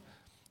get it.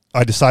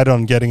 I decided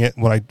on getting it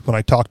when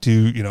I talked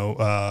to,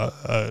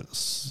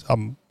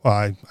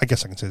 I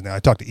guess I can say it now. I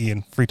talked to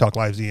Ian, Free Talk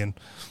Live's Ian,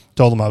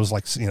 told him I was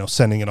like,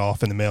 sending it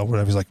off in the mail,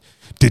 whatever. He's like,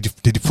 did you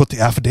put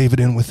the affidavit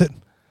in with it?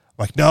 I'm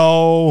like,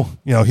 no,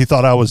 he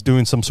thought I was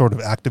doing some sort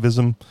of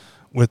activism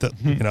with it.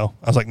 Mm-hmm. I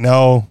was like,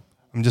 no,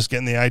 I'm just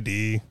getting the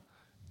ID.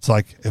 It's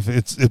like,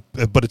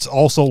 but it's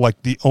also like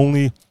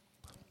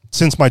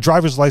since my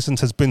driver's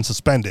license has been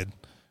suspended,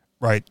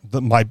 right?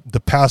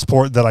 The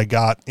passport that I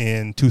got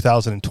in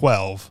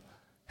 2012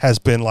 has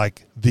been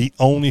like the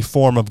only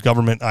form of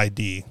government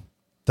ID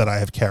that I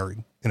have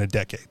carried in a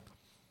decade.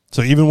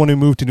 So even when we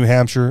moved to New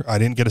Hampshire, I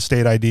didn't get a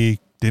state ID,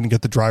 didn't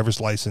get the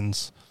driver's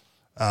license.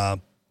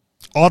 Oddly,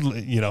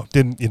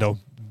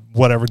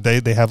 whatever,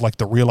 they have like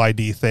the real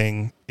ID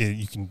thing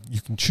you can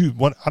choose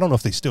one. I don't know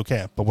if they still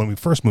can, but when we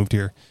first moved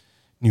here,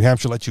 New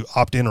Hampshire lets you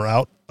opt in or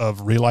out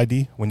of Real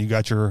ID when you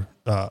got your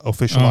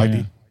official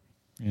ID.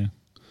 Yeah.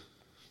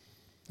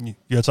 You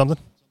had something?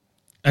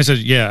 I said,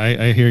 yeah,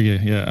 I hear you.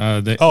 Yeah.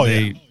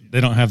 They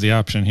don't have the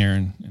option here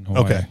in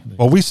Hawaii. Okay.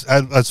 Well, we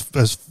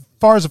as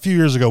far as a few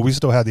years ago, we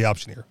still had the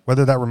option here.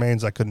 Whether that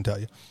remains, I couldn't tell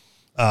you.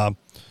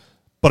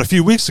 But a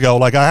few weeks ago,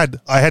 like I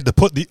had to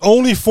put the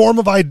only form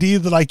of ID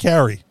that I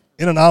carry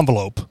in an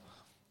envelope,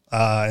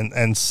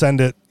 and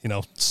send it,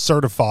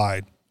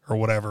 certified or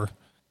whatever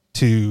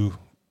to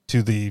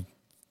the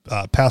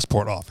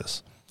passport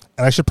office.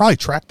 And I should probably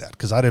track that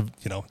because I'd have,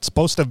 it's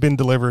supposed to have been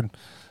delivered.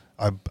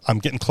 I'm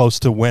getting close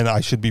to when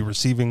I should be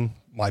receiving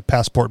my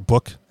passport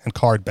book and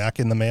card back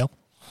in the mail.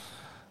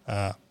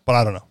 But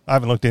I don't know. I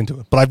haven't looked into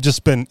it. But I've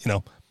just been,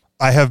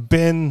 I have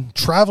been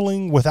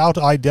traveling without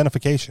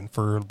identification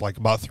for like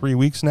about 3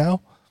 weeks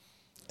now.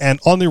 And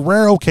on the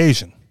rare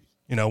occasion,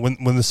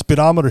 when the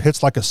speedometer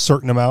hits like a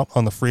certain amount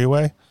on the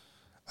freeway,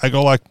 I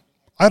go like,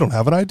 I don't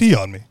have an ID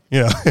on me,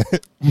 and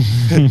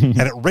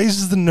it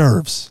raises the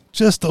nerves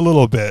just a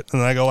little bit.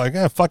 And I go like,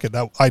 fuck it.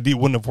 That ID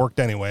wouldn't have worked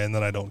anyway. And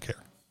then I don't care.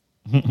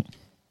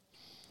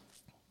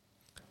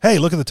 Hey,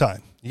 look at the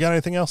time. You got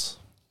anything else?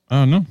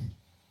 Oh, no.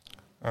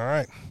 All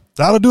right.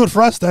 That'll do it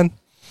for us then.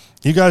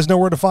 You guys know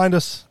where to find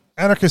us.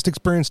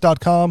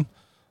 Anarchistexperience.com,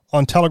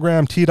 on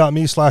Telegram,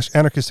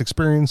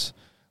 t.me/anarchistexperience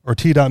or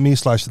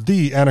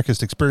t.me/the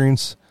Anarchist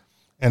Experience.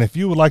 And if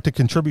you would like to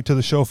contribute to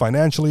the show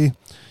financially,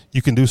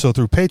 you can do so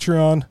through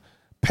Patreon,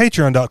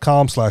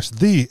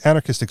 patreon.com/the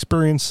Anarchist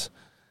Experience.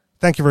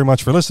 Thank you very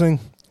much for listening,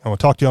 and we'll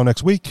talk to you all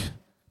next week.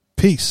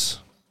 Peace.